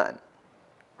it done.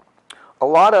 A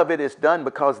lot of it is done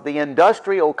because the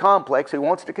industrial complex who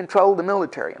wants to control the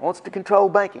military, wants to control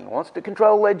banking, wants to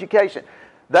control education,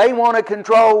 they want to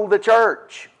control the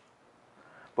church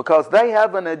because they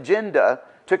have an agenda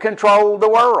to control the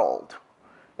world.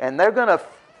 And they're going to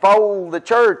fold the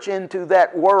church into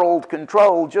that world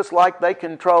control just like they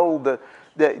control the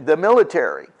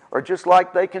military, or just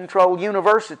like they control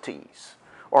universities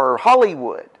or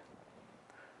Hollywood.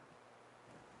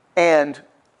 And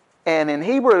in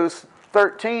Hebrews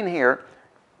 13 here,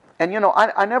 and you know,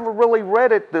 I never really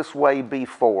read it this way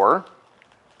before.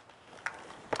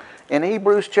 In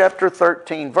Hebrews chapter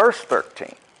 13, verse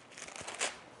 13,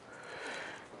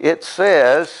 it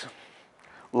says,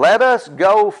 "Let us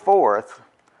go forth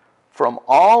from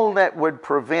all that would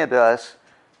prevent us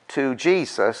to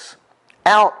Jesus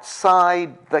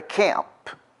outside the camp,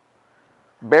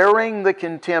 bearing the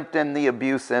contempt and the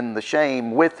abuse and the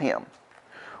shame with Him."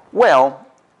 Well,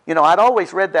 you know, I'd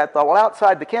always read that, though, well,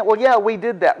 outside the camp. Well, yeah, we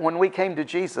did that when we came to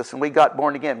Jesus and we got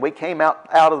born again. We came out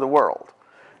of the world.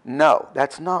 No,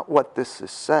 that's not what this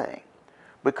is saying.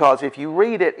 Because if you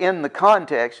read it in the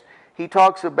context, he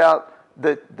talks about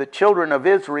the children of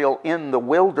Israel in the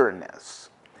wilderness.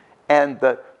 And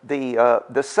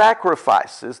the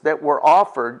sacrifices that were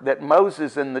offered, that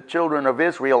Moses and the children of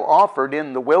Israel offered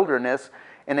in the wilderness,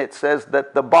 and it says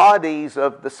that the bodies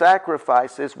of the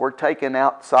sacrifices were taken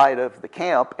outside of the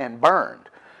camp and burned.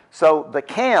 So the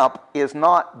camp is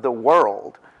not the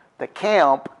world. The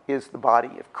camp is the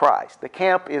body of Christ. The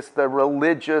camp is the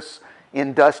religious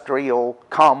industrial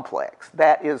complex.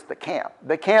 That is the camp.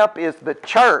 The camp is the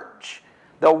church,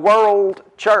 the world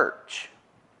church.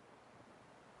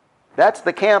 That's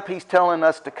the camp he's telling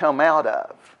us to come out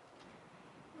of.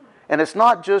 And it's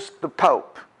not just the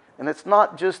Pope, and it's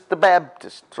not just the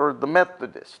Baptists or the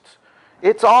Methodists.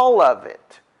 It's all of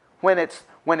it when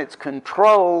it's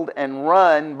controlled and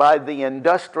run by the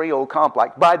industrial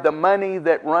complex, by the money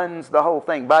that runs the whole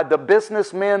thing, by the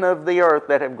businessmen of the earth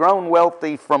that have grown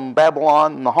wealthy from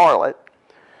Babylon and the harlot.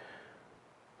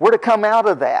 We're to come out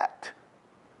of that.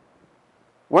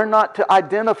 We're not to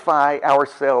identify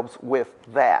ourselves with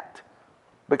that.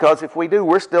 Because if we do,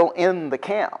 we're still in the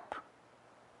camp.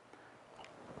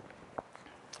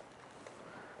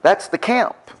 That's the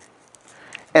camp.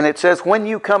 And it says when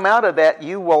you come out of that,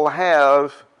 you will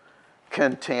have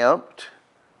contempt,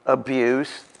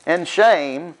 abuse, and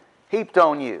shame heaped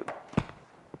on you.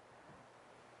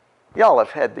 Y'all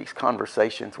have had these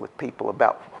conversations with people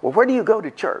about, well, where do you go to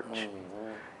church?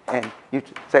 And you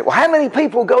say, well, how many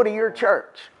people go to your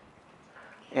church?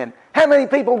 And how many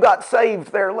people got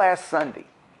saved there last Sunday?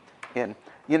 And,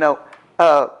 you know,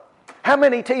 how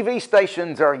many TV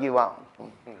stations are you on?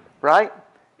 Right?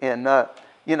 And,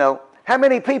 you know, how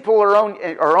many people are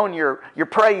on your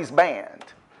praise band?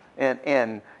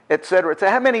 And et cetera. So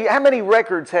how many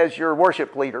records has your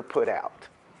worship leader put out?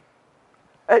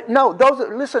 No,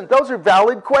 those are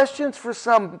valid questions for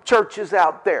some churches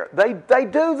out there. They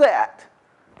do that.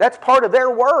 That's part of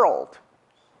their world.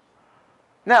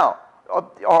 Now,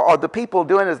 are the people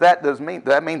doing does that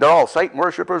mean they're all Satan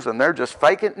worshipers and they're just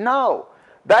faking? No.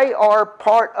 They are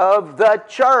part of the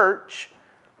church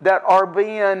that are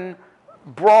being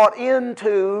brought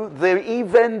into the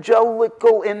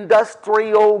evangelical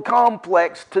industrial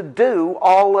complex to do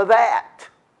all of that.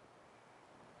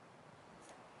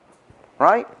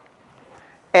 Right?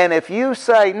 And if you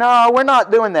say, no, we're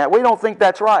not doing that, we don't think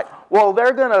that's right, well,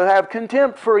 they're going to have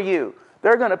contempt for you.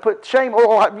 They're going to put shame,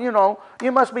 oh, you know,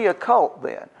 you must be a cult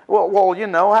then. Well, you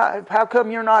know, how come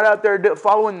you're not out there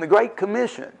following the Great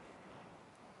Commission?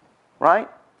 Right?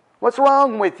 What's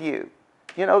wrong with you?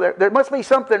 You know, there must be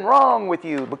something wrong with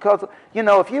you because, you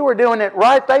know, if you were doing it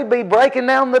right, they'd be breaking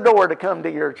down the door to come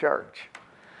to your church.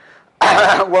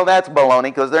 Well, that's baloney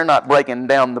because they're not breaking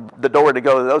down the door to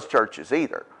go to those churches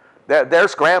either. They're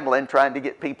scrambling trying to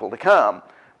get people to come,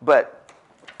 but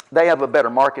they have a better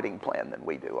marketing plan than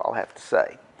we do, I'll have to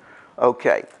say.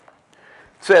 Okay. It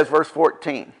says, verse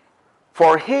 14,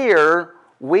 "For here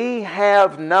we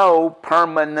have no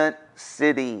permanent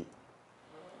city,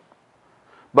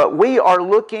 but we are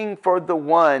looking for the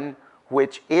one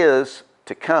which is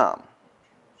to come."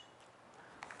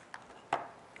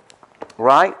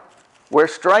 Right? We're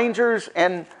strangers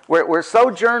and we're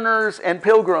sojourners and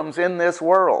pilgrims in this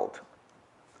world.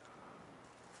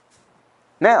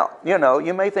 Now,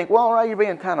 you may think, well, right, you're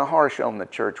being kind of harsh on the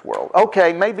church world.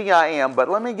 Okay, maybe I am, but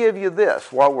let me give you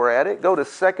this while we're at it. Go to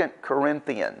 2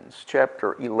 Corinthians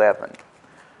chapter 11.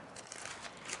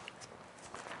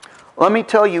 Let me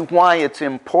tell you why it's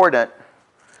important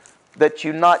that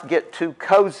you not get too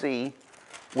cozy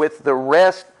with the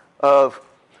rest of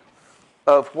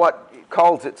what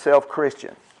calls itself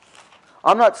Christian.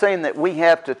 I'm not saying that we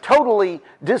have to totally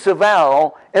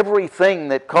disavow everything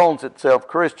that calls itself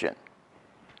Christian.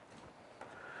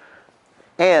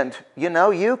 And,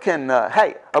 you can,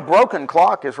 hey, a broken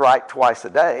clock is right twice a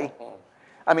day.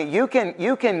 I mean, you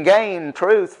can gain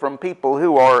truth from people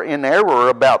who are in error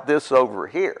about this over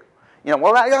here.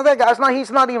 Well, that guy's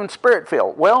he's not even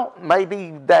spirit-filled. Well,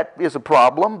 maybe that is a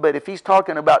problem, but if he's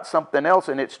talking about something else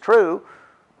and it's true,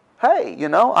 hey,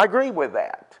 I agree with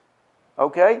that.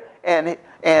 Okay? And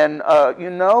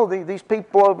these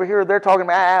people over here, they're talking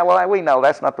about, well, we know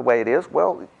that's not the way it is.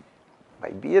 Well,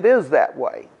 maybe it is that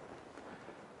way.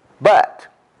 But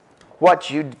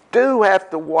what you do have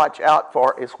to watch out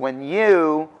for is when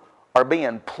you are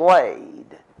being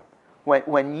played,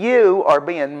 when you are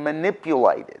being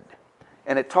manipulated.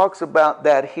 And it talks about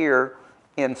that here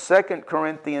in 2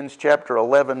 Corinthians chapter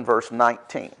 11, verse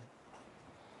 19.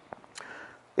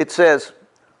 It says,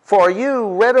 "For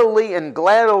you readily and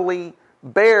gladly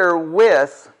bear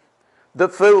with the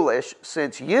foolish,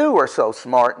 since you are so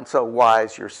smart and so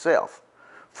wise yourself.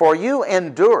 For you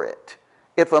endure it,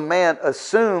 if a man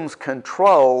assumes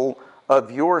control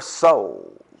of your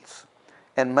souls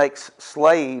and makes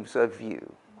slaves of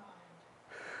you."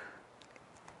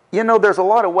 There's a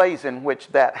lot of ways in which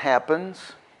that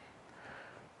happens.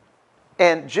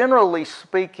 And generally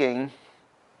speaking,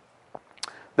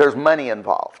 there's money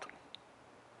involved.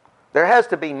 There has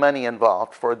to be money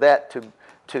involved for that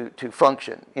to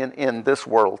function in this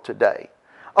world today.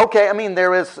 Okay,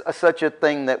 there is such a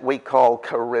thing that we call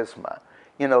charisma.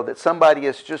 That somebody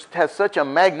has such a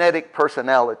magnetic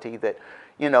personality that,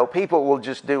 people will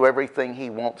just do everything he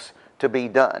wants to be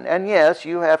done. And yes,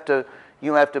 you have to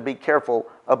be careful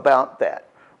about that.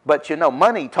 But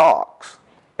money talks,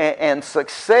 and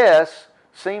success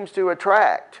seems to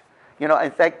attract.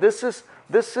 In fact, this is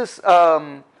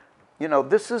a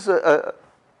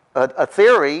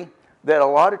theory that a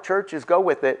lot of churches go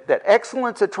with it, that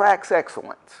excellence attracts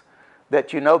excellence. That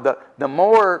the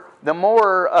more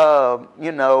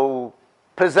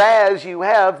pizzazz you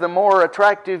have, the more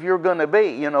attractive you're going to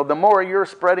be. The more you're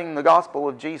spreading the gospel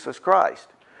of Jesus Christ.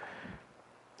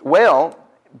 Well,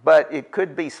 but it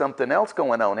could be something else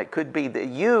going on. It could be that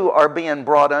you are being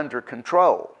brought under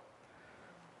control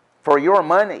for your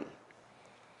money,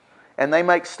 and they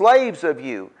make slaves of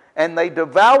you, and they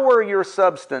devour your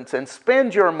substance and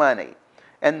spend your money.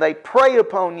 And they prey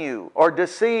upon you, or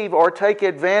deceive, or take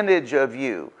advantage of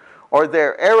you, or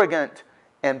they're arrogant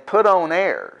and put on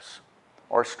airs,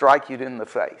 or strike you in the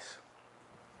face.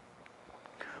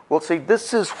 Well, see,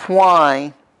 this is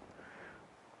why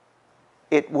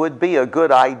it would be a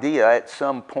good idea at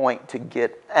some point to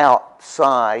get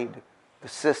outside the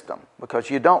system, because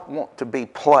you don't want to be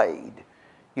played.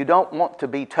 You don't want to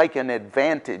be taken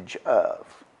advantage of.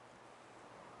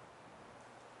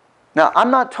 Now,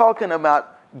 I'm not talking about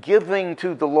giving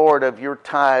to the Lord of your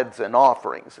tithes and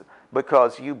offerings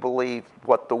because you believe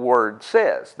what the Word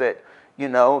says, that,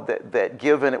 that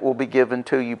given it will be given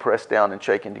to you, pressed down and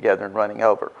shaken together and running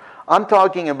over. I'm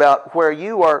talking about where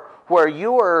your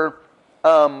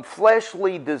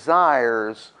fleshly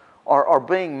desires are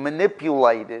being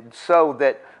manipulated so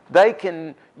that they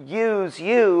can use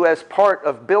you as part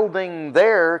of building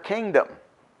their kingdom.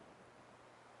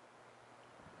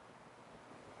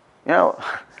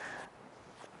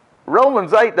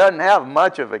 Romans 8 doesn't have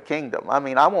much of a kingdom.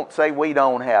 I won't say we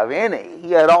don't have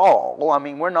any at all.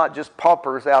 We're not just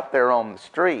paupers out there on the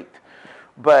street.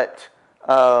 But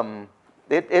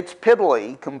it's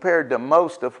piddly compared to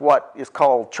most of what is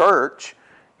called church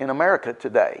in America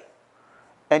today.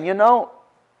 And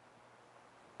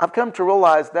I've come to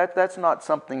realize that that's not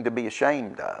something to be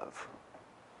ashamed of.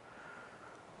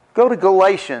 Go to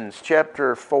Galatians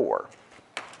chapter 4.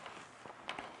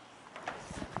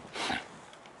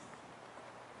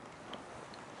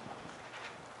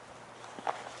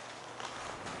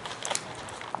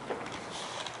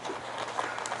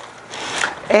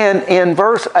 And in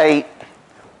verse 8,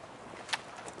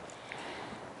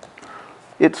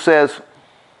 it says,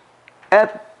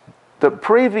 "At the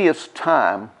previous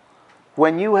time,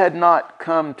 when you had not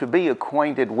come to be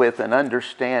acquainted with and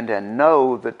understand and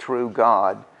know the true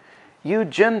God, you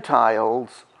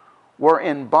Gentiles were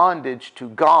in bondage to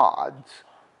gods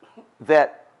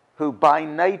who by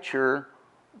nature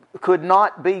could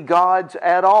not be gods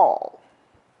at all.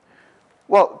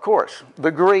 Well, of course,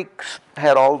 the Greeks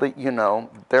had all the,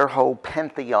 their whole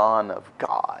pantheon of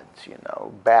gods,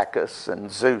 Bacchus and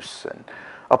Zeus and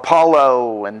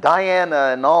Apollo and Diana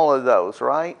and all of those,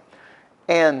 right?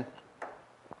 And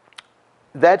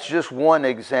that's just one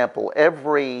example.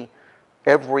 Every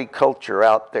culture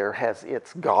out there has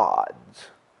its gods.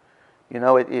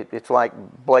 It's like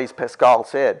Blaise Pascal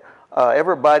said,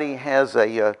 everybody has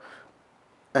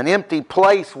an empty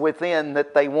place within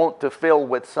that they want to fill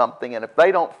with something, and if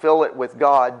they don't fill it with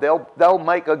God, they'll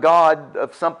make a god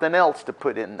of something else to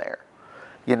put in there.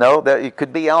 That it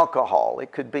could be alcohol,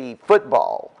 it could be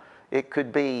football, it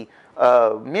could be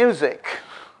music,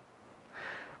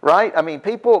 right? I mean,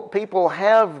 people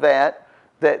have that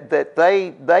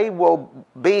they will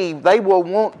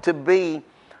want to be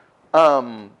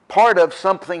part of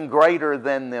something greater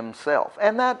than themselves.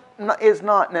 And that is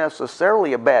not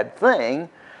necessarily a bad thing,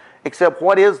 except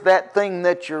what is that thing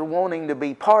that you're wanting to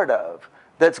be part of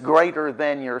that's greater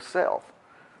than yourself?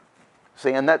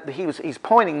 See, and that he's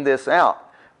pointing this out,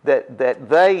 that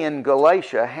they in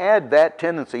Galatia had that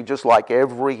tendency, just like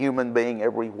every human being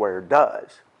everywhere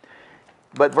does.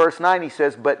 But verse 9 he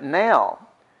says, "But now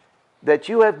that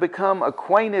you have become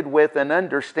acquainted with and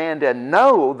understand and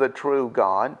know the true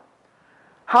God,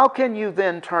 how can you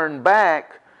then turn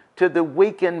back to the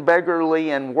weak and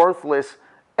beggarly and worthless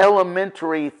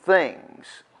elementary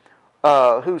things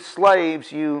whose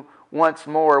slaves you once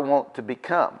more want to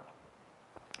become?"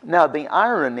 Now, the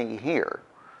irony here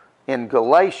in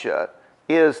Galatia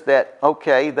is that,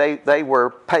 okay, they were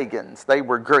pagans, they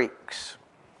were Greeks,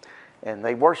 and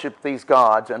they worshiped these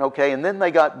gods, and then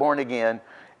they got born again.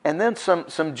 And then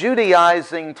some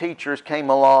Judaizing teachers came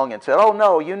along and said, oh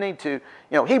no, you need to,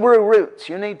 Hebrew roots,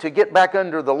 you need to get back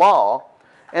under the law.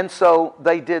 And so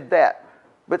they did that.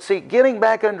 But see, getting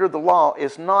back under the law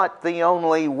is not the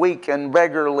only weak and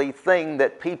beggarly thing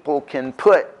that people can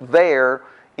put there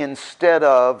instead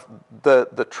of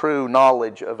the true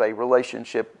knowledge of a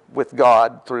relationship with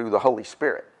God through the Holy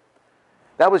Spirit.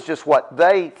 That was just what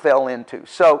they fell into.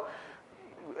 So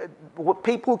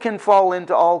people can fall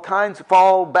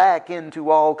back into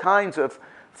all kinds of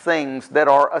things that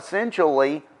are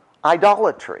essentially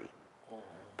idolatry.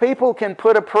 People can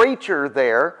put a preacher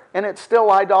there and it's still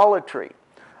idolatry.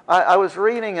 I was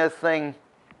reading a thing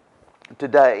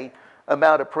today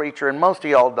about a preacher, and most of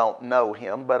y'all don't know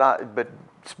him, but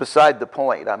it's beside the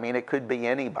point. I mean, it could be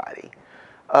anybody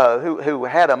who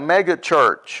had a mega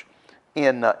church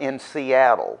in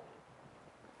Seattle.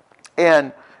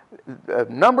 And a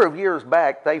number of years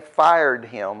back, they fired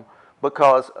him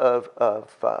because of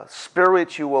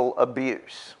spiritual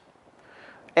abuse.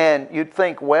 And you'd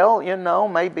think, well,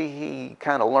 maybe he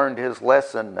kind of learned his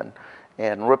lesson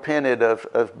and repented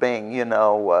of being,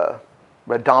 a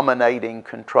dominating,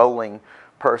 controlling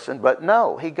person. But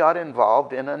no, he got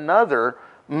involved in another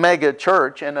mega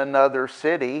church in another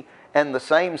city, and the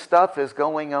same stuff is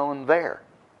going on there.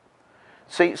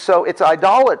 See, so it's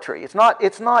idolatry. It's not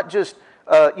just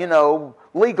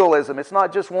legalism. It's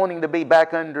not just wanting to be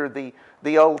back under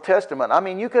the Old Testament. I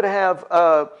mean, you could have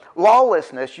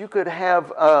lawlessness. You could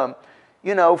have,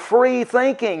 free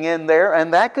thinking in there,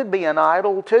 and that could be an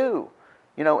idol too.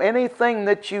 Anything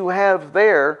that you have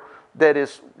there that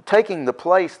is taking the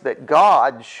place that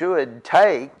God should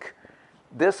take,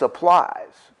 this applies.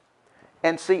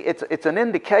 And see, it's an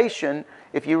indication,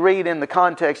 if you read in the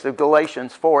context of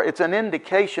Galatians 4, it's an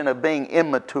indication of being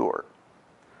immature.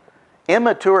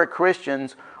 Immature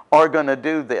Christians are going to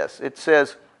do this. It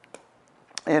says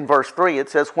in verse 3, it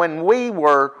says, when we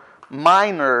were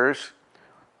minors,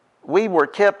 we were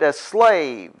kept as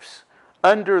slaves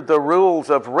under the rules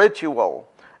of ritual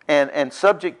and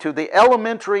subject to the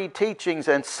elementary teachings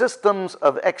and systems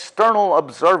of external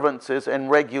observances and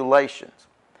regulations.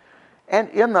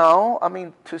 And,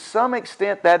 to some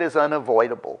extent that is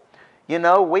unavoidable.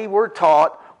 We were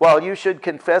taught, well, you should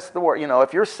confess the word.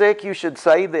 If you're sick, you should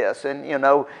say this. And,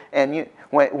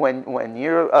 when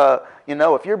you're,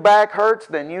 if your back hurts,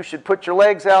 then you should put your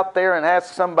legs out there and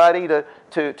ask somebody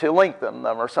to lengthen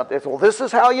them or something. It's, well, this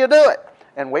is how you do it.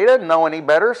 And we didn't know any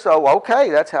better, so okay,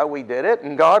 that's how we did it.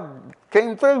 And God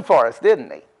came through for us, didn't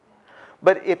He?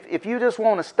 But if you just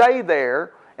want to stay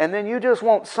there, and then you just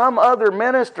want some other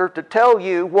minister to tell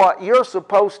you what you're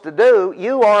supposed to do,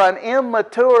 you are an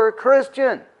immature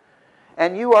Christian.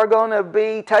 And you are going to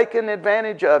be taken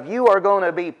advantage of. You are going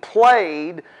to be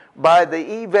played by the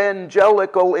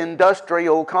evangelical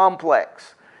industrial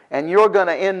complex. and you're going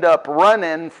to end up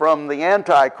running from the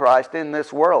Antichrist in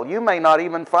this world. You may not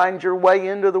even find your way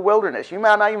into the wilderness. You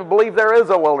may not even believe there is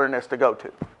a wilderness to go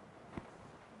to.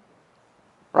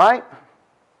 Right?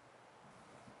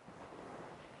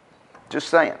 Just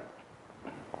saying.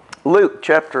 Luke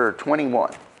chapter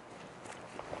 21.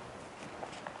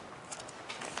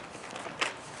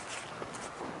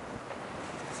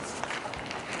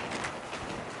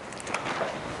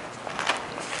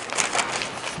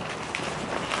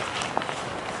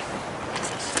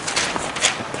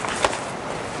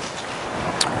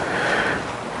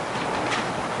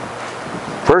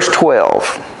 Verse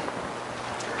 12.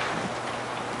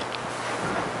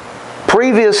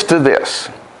 Previous to this,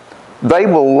 they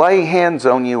will lay hands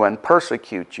on you and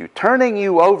persecute you, turning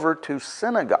you over to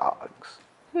synagogues.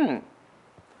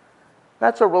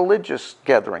 That's a religious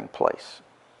gathering place.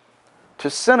 To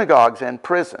synagogues and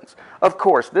prisons. Of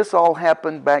course, this all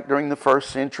happened back during the first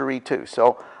century too.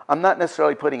 So I'm not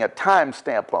necessarily putting a time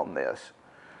stamp on this.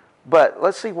 But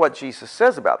let's see what Jesus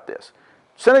says about this.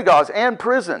 Synagogues and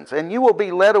prisons, and you will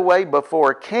be led away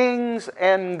before kings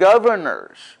and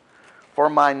governors for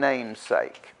my name's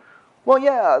sake. Well,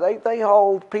 yeah, they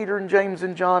hauled Peter and James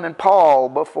and John and Paul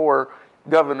before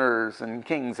governors and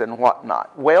kings and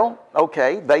whatnot. Well,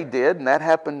 okay, they did, and that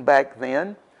happened back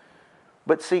then.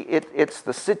 But see, it's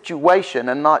the situation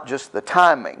and not just the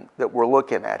timing that we're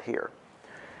looking at here.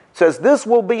 It says, this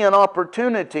will be an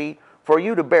opportunity for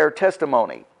you to bear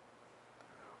testimony.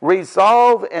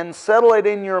 Resolve and settle it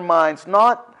in your minds,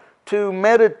 not to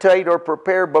meditate or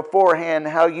prepare beforehand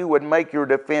how you would make your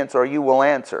defense or you will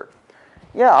answer.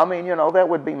 Yeah, I mean, that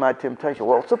would be my temptation.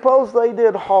 Well, suppose they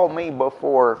did haul me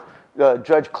before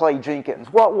Judge Clay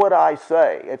Jenkins. What would I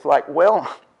say? It's like,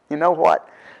 well, you know what?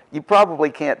 You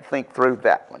probably can't think through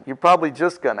that one. You're probably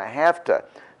just going to have to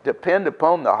depend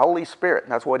upon the Holy Spirit.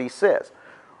 And that's what he says.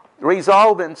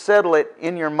 Resolve and settle it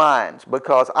in your minds,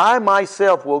 because I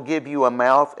myself will give you a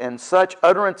mouth and such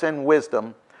utterance and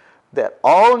wisdom that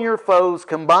all your foes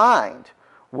combined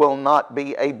will not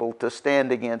be able to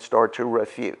stand against or to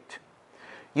refute.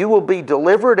 You will be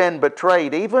delivered and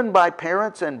betrayed even by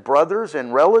parents and brothers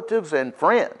and relatives and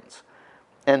friends.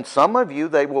 And some of you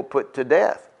they will put to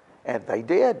death. And they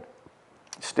did.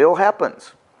 Still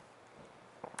happens.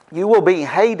 You will be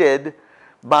hated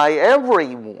by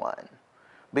everyone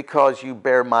because you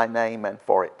bear my name and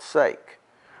for its sake.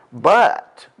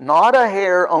 But not a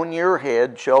hair on your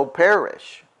head shall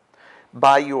perish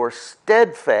by your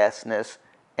steadfastness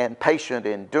and patient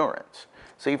endurance.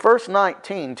 See, verse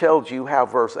 19 tells you how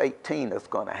verse 18 is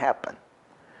going to happen.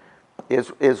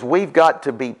 Is we've got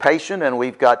to be patient and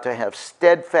we've got to have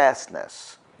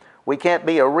steadfastness. We can't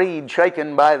be a reed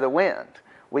shaken by the wind.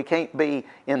 We can't be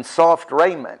in soft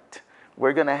raiment.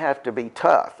 We're going to have to be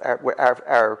tough.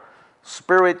 Our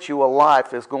spiritual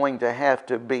life is going to have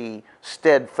to be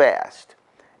steadfast.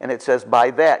 And it says, by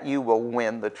that you will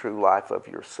win the true life of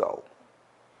your soul.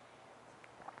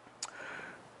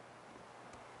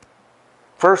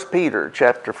 1 Peter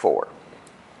chapter 4.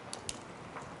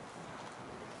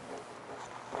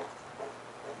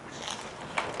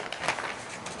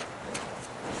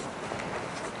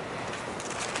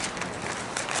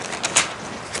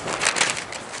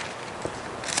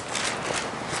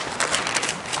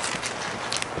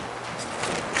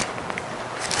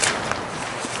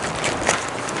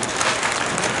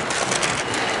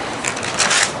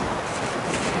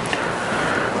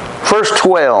 Verse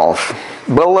 12,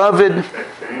 Beloved,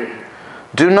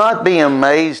 do not be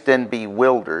amazed and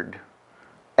bewildered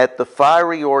at the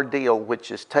fiery ordeal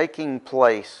which is taking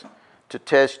place to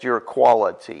test your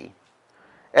quality,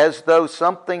 as though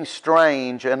something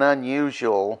strange and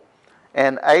unusual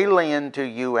and alien to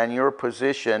you and your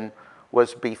position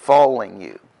was befalling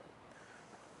you.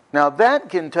 Now that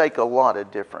can take a lot of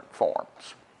different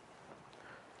forms.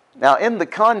 Now, in the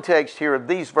context here of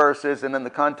these verses and in the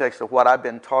context of what I've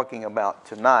been talking about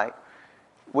tonight,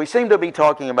 we seem to be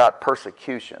talking about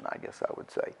persecution, I guess I would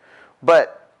say.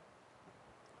 But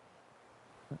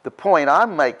the point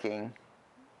I'm making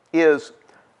is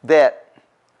that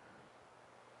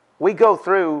we go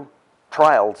through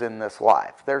trials in this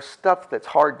life. There's stuff that's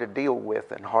hard to deal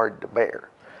with and hard to bear.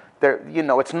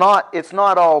 It's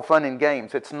not all fun and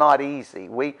games. It's not easy.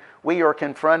 We are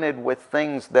confronted with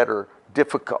things that are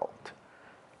difficult.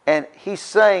 And he's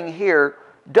saying here,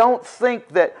 don't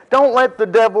let the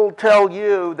devil tell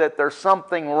you that there's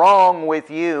something wrong with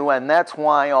you and that's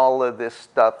why all of this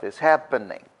stuff is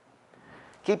happening.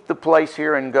 Keep the place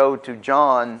here and go to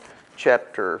John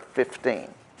chapter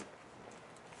 15.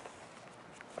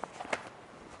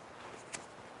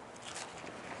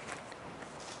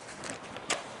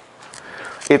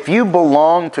 If you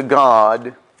belong to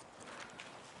God,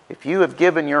 If you have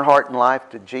given your heart and life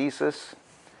to Jesus,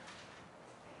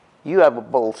 you have a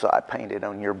bullseye painted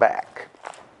on your back.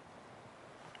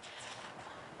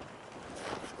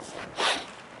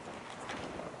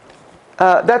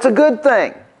 That's a good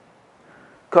thing,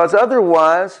 because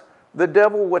otherwise the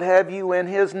devil would have you in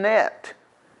his net.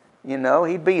 You know,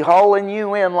 he'd be hauling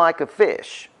you in like a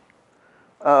fish.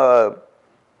 John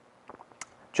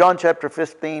chapter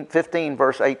 15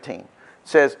 verse 18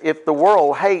 says, if the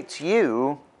world hates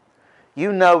you,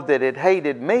 you know that it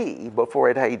hated me before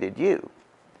it hated you.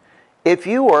 If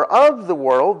you were of the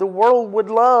world would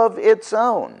love its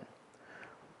own.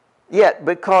 Yet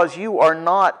because you are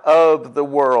not of the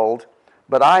world,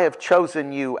 but I have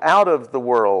chosen you out of the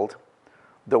world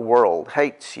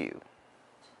hates you.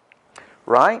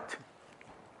 Right?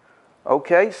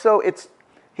 Okay, so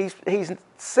he's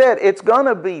said it's going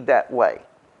to be that way.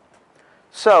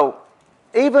 So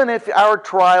even if our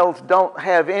trials don't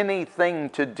have anything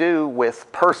to do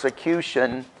with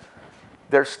persecution,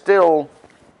 they're still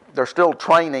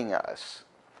training us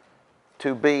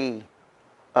to be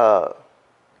hardened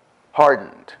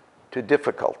to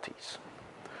difficulties.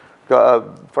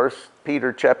 1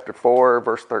 Peter chapter 4,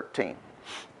 verse 13.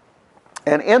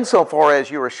 And insofar as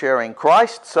you are sharing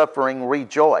Christ's suffering,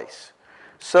 rejoice,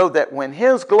 so that when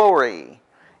His glory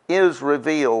is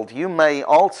revealed, you may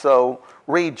also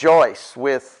rejoice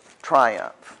with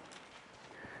triumph.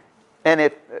 And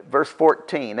if, verse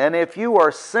 14, and if you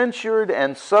are censured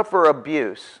and suffer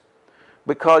abuse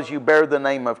because you bear the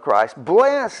name of Christ,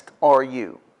 blessed are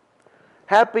you,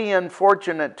 happy and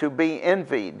fortunate to be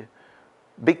envied,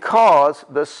 because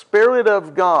the Spirit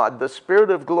of God, the Spirit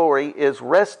of glory, is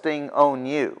resting on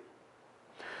you.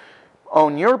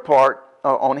 On your part,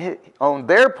 on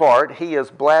their part, He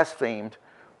is blasphemed,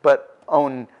 but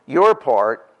on your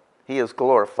part, He is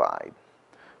glorified.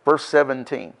 Verse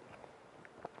 17.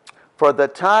 For the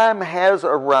time has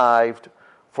arrived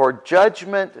for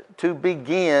judgment to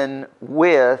begin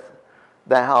with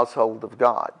the household of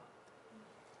God.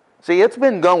 See, it's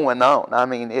been going on. I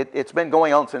mean, it's been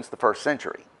going on since the first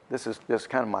century. This is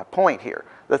kind of my point here.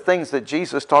 The things that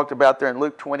Jesus talked about there in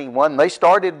Luke 21, they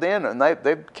started then and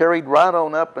they've carried right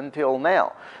on up until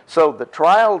now. So the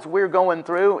trials we're going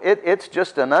through, it's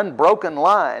just an unbroken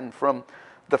line from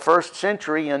the first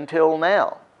century until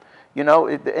now. You know,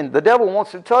 and the devil wants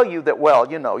to tell you that,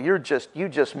 well, you know, you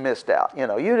just missed out.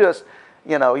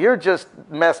 You're just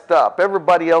messed up.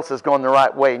 Everybody else is going the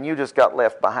right way and you just got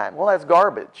left behind. Well, that's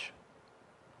garbage.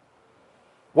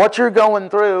 What you're going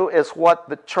through is what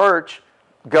the church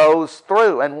goes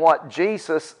through and what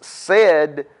Jesus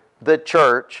said the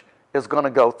church is going to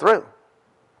go through.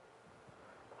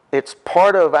 It's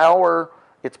part of our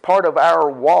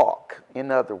walk, in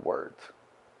other words.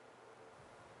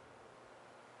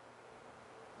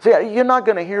 See, you're not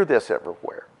going to hear this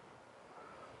everywhere.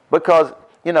 Because,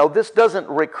 you know, this doesn't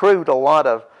recruit a lot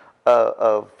of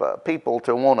people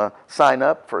to want to sign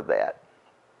up for that.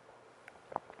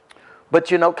 But,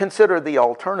 you know, consider the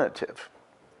alternative.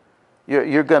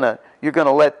 You're gonna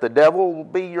let the devil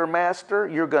be your master.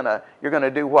 You're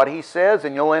gonna do what he says,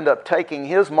 and you'll end up taking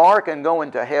his mark and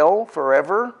going to hell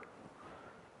forever.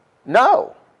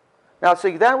 No. Now,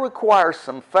 see, that requires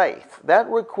some faith. That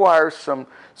requires some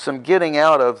getting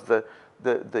out of the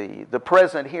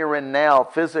present here and now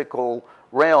physical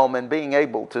realm and being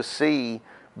able to see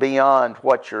beyond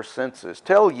what your senses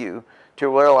tell you, to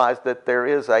realize that there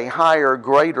is a higher,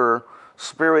 greater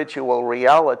spiritual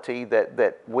reality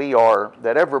that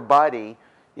everybody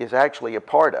is actually a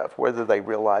part of, whether they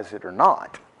realize it or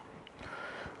not.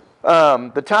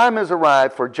 The time has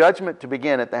arrived for judgment to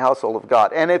begin at the household of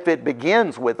God. And if it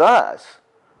begins with us,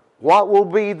 what will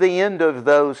be the end of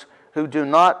those who do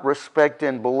not respect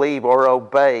and believe or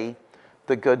obey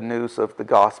the good news of the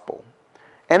gospel?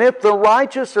 And if the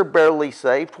righteous are barely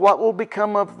saved, what will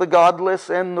become of the godless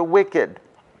and the wicked?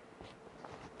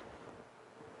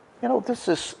 You know, this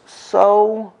is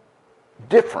so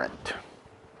different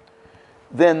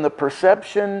than the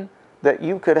perception that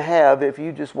you could have if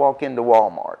you just walk into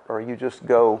Walmart or you just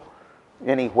go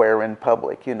anywhere in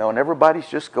public, you know, and everybody's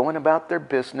just going about their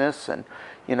business, and,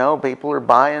 you know, people are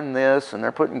buying this and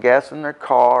they're putting gas in their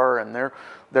car and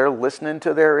they're listening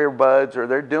to their earbuds or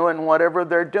they're doing whatever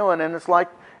they're doing, and it's like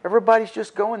everybody's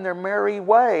just going their merry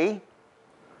way.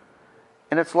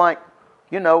 And it's like,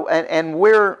 you know, and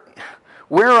we're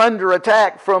under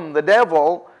attack from the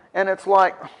devil, and it's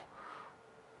like,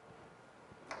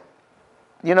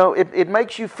 you know, it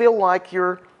makes you feel like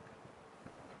you're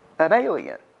an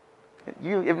alien.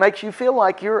 It makes you feel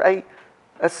like you're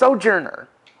a sojourner.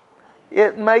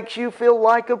 It makes you feel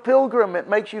like a pilgrim. It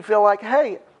makes you feel like,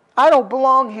 hey, I don't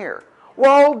belong here.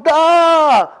 Well,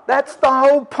 duh! That's the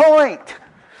whole point.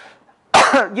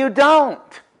 You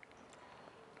don't.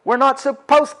 We're not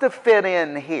supposed to fit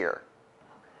in here.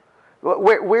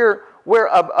 We're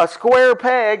a square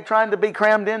peg trying to be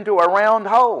crammed into a round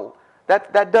hole.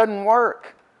 That doesn't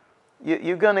work.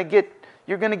 You're going to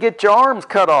get your arms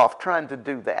cut off trying to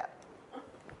do that.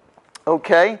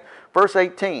 Okay? Verse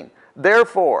 18.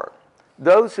 Therefore,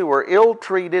 those who are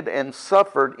ill-treated and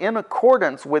suffered in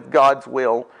accordance with God's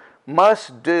will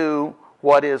must do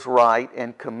what is right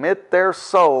and commit their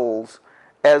souls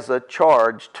as a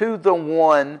charge to the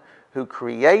one who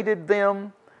created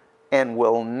them and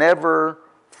will never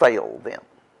fail them.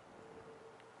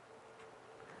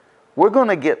 We're going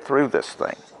to get through this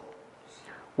thing.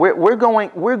 We're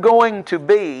going to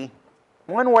be,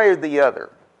 one way or the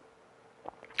other,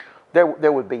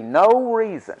 there would be no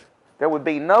reason, there would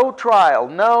be no trial,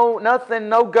 nothing,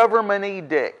 no government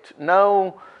edict,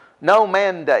 no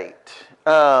mandate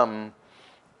that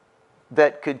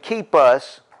could keep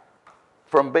us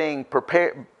from being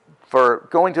prepared, for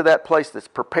going to that place that's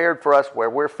prepared for us where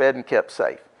we're fed and kept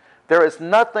safe. There is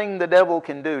nothing the devil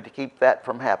can do to keep that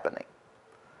from happening.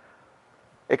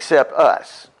 Except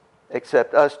us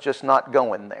just not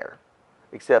going there.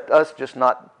 Except us just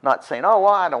not saying, oh,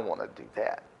 well, I don't want to do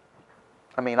that.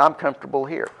 I mean, I'm comfortable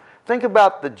here. Think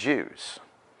about the Jews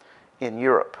in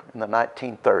Europe in the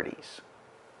 1930s.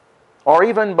 Or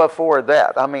even before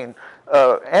that. I mean,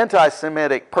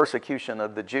 anti-Semitic persecution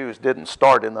of the Jews didn't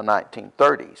start in the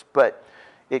 1930s, but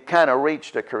it kind of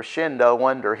reached a crescendo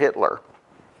under Hitler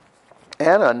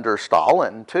and under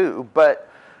Stalin too.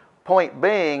 But point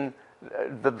being,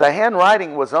 the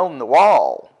handwriting was on the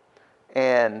wall,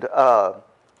 and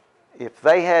if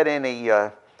they had any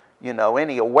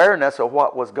awareness of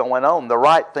what was going on, the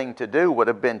right thing to do would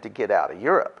have been to get out of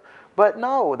Europe. But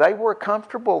no, they were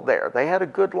comfortable there. They had a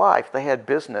good life. They had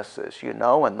businesses,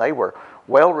 and they were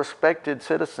well-respected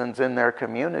citizens in their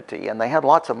community, and they had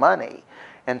lots of money.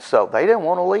 And so they didn't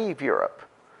want to leave Europe.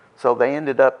 So they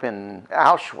ended up in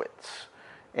Auschwitz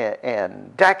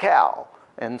and Dachau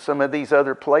and some of these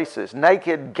other places,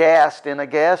 naked, gassed in a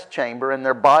gas chamber, and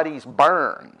their bodies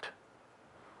burned.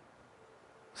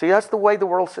 See, that's the way the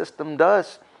world system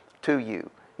does to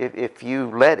you if you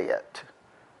let it.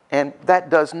 And that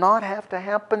does not have to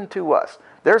happen to us.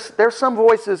 There's some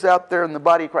voices out there in the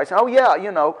body of Christ. Oh yeah,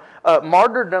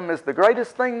 martyrdom is the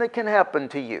greatest thing that can happen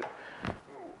to you.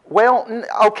 Well,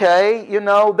 okay,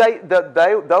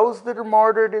 those that are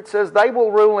martyred, it says they will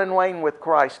rule and reign with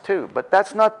Christ too. But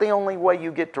that's not the only way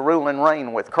you get to rule and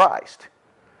reign with Christ.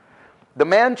 The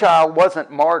man-child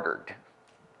wasn't martyred.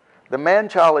 The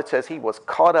man-child, it says, he was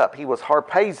caught up. He was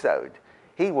harpazoed.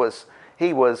 He was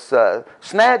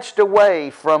snatched away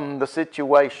from the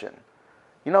situation.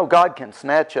 God can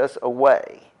snatch us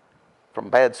away from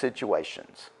bad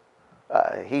situations.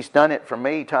 He's done it for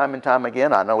me time and time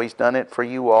again. I know He's done it for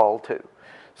you all too.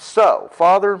 So,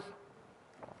 Father,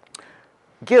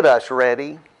 get us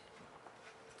ready.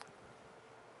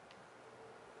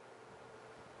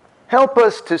 Help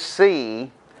us to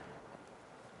see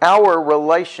our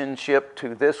relationship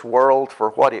to this world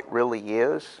for what it really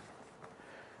is,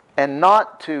 and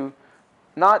not to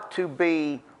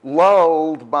be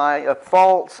lulled by a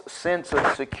false sense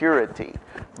of security,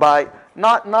 by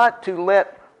not to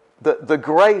let the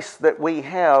grace that we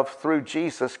have through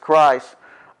Jesus Christ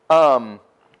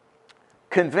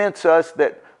convince us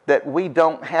that we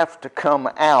don't have to come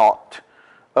out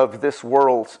of this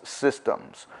world's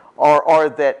systems, or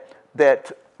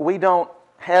that we don't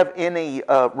have any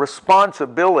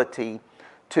responsibility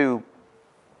to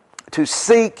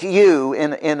seek you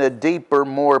in a deeper,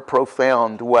 more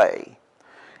profound way.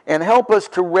 And help us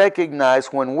to recognize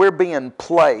when we're being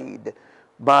played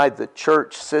by the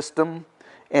church system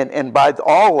and by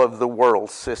all of the world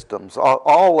systems,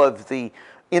 all of the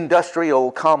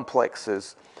industrial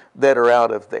complexes that are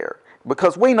out of there.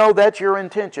 Because we know that's your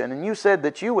intention. And you said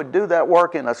that you would do that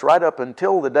work in us right up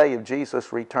until the day of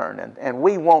Jesus' return. And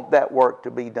we want that work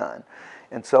to be done.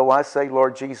 And so I say,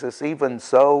 Lord Jesus, even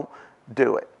so,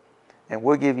 do it. And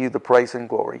we'll give you the praise and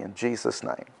glory in Jesus'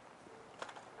 name.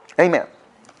 Amen.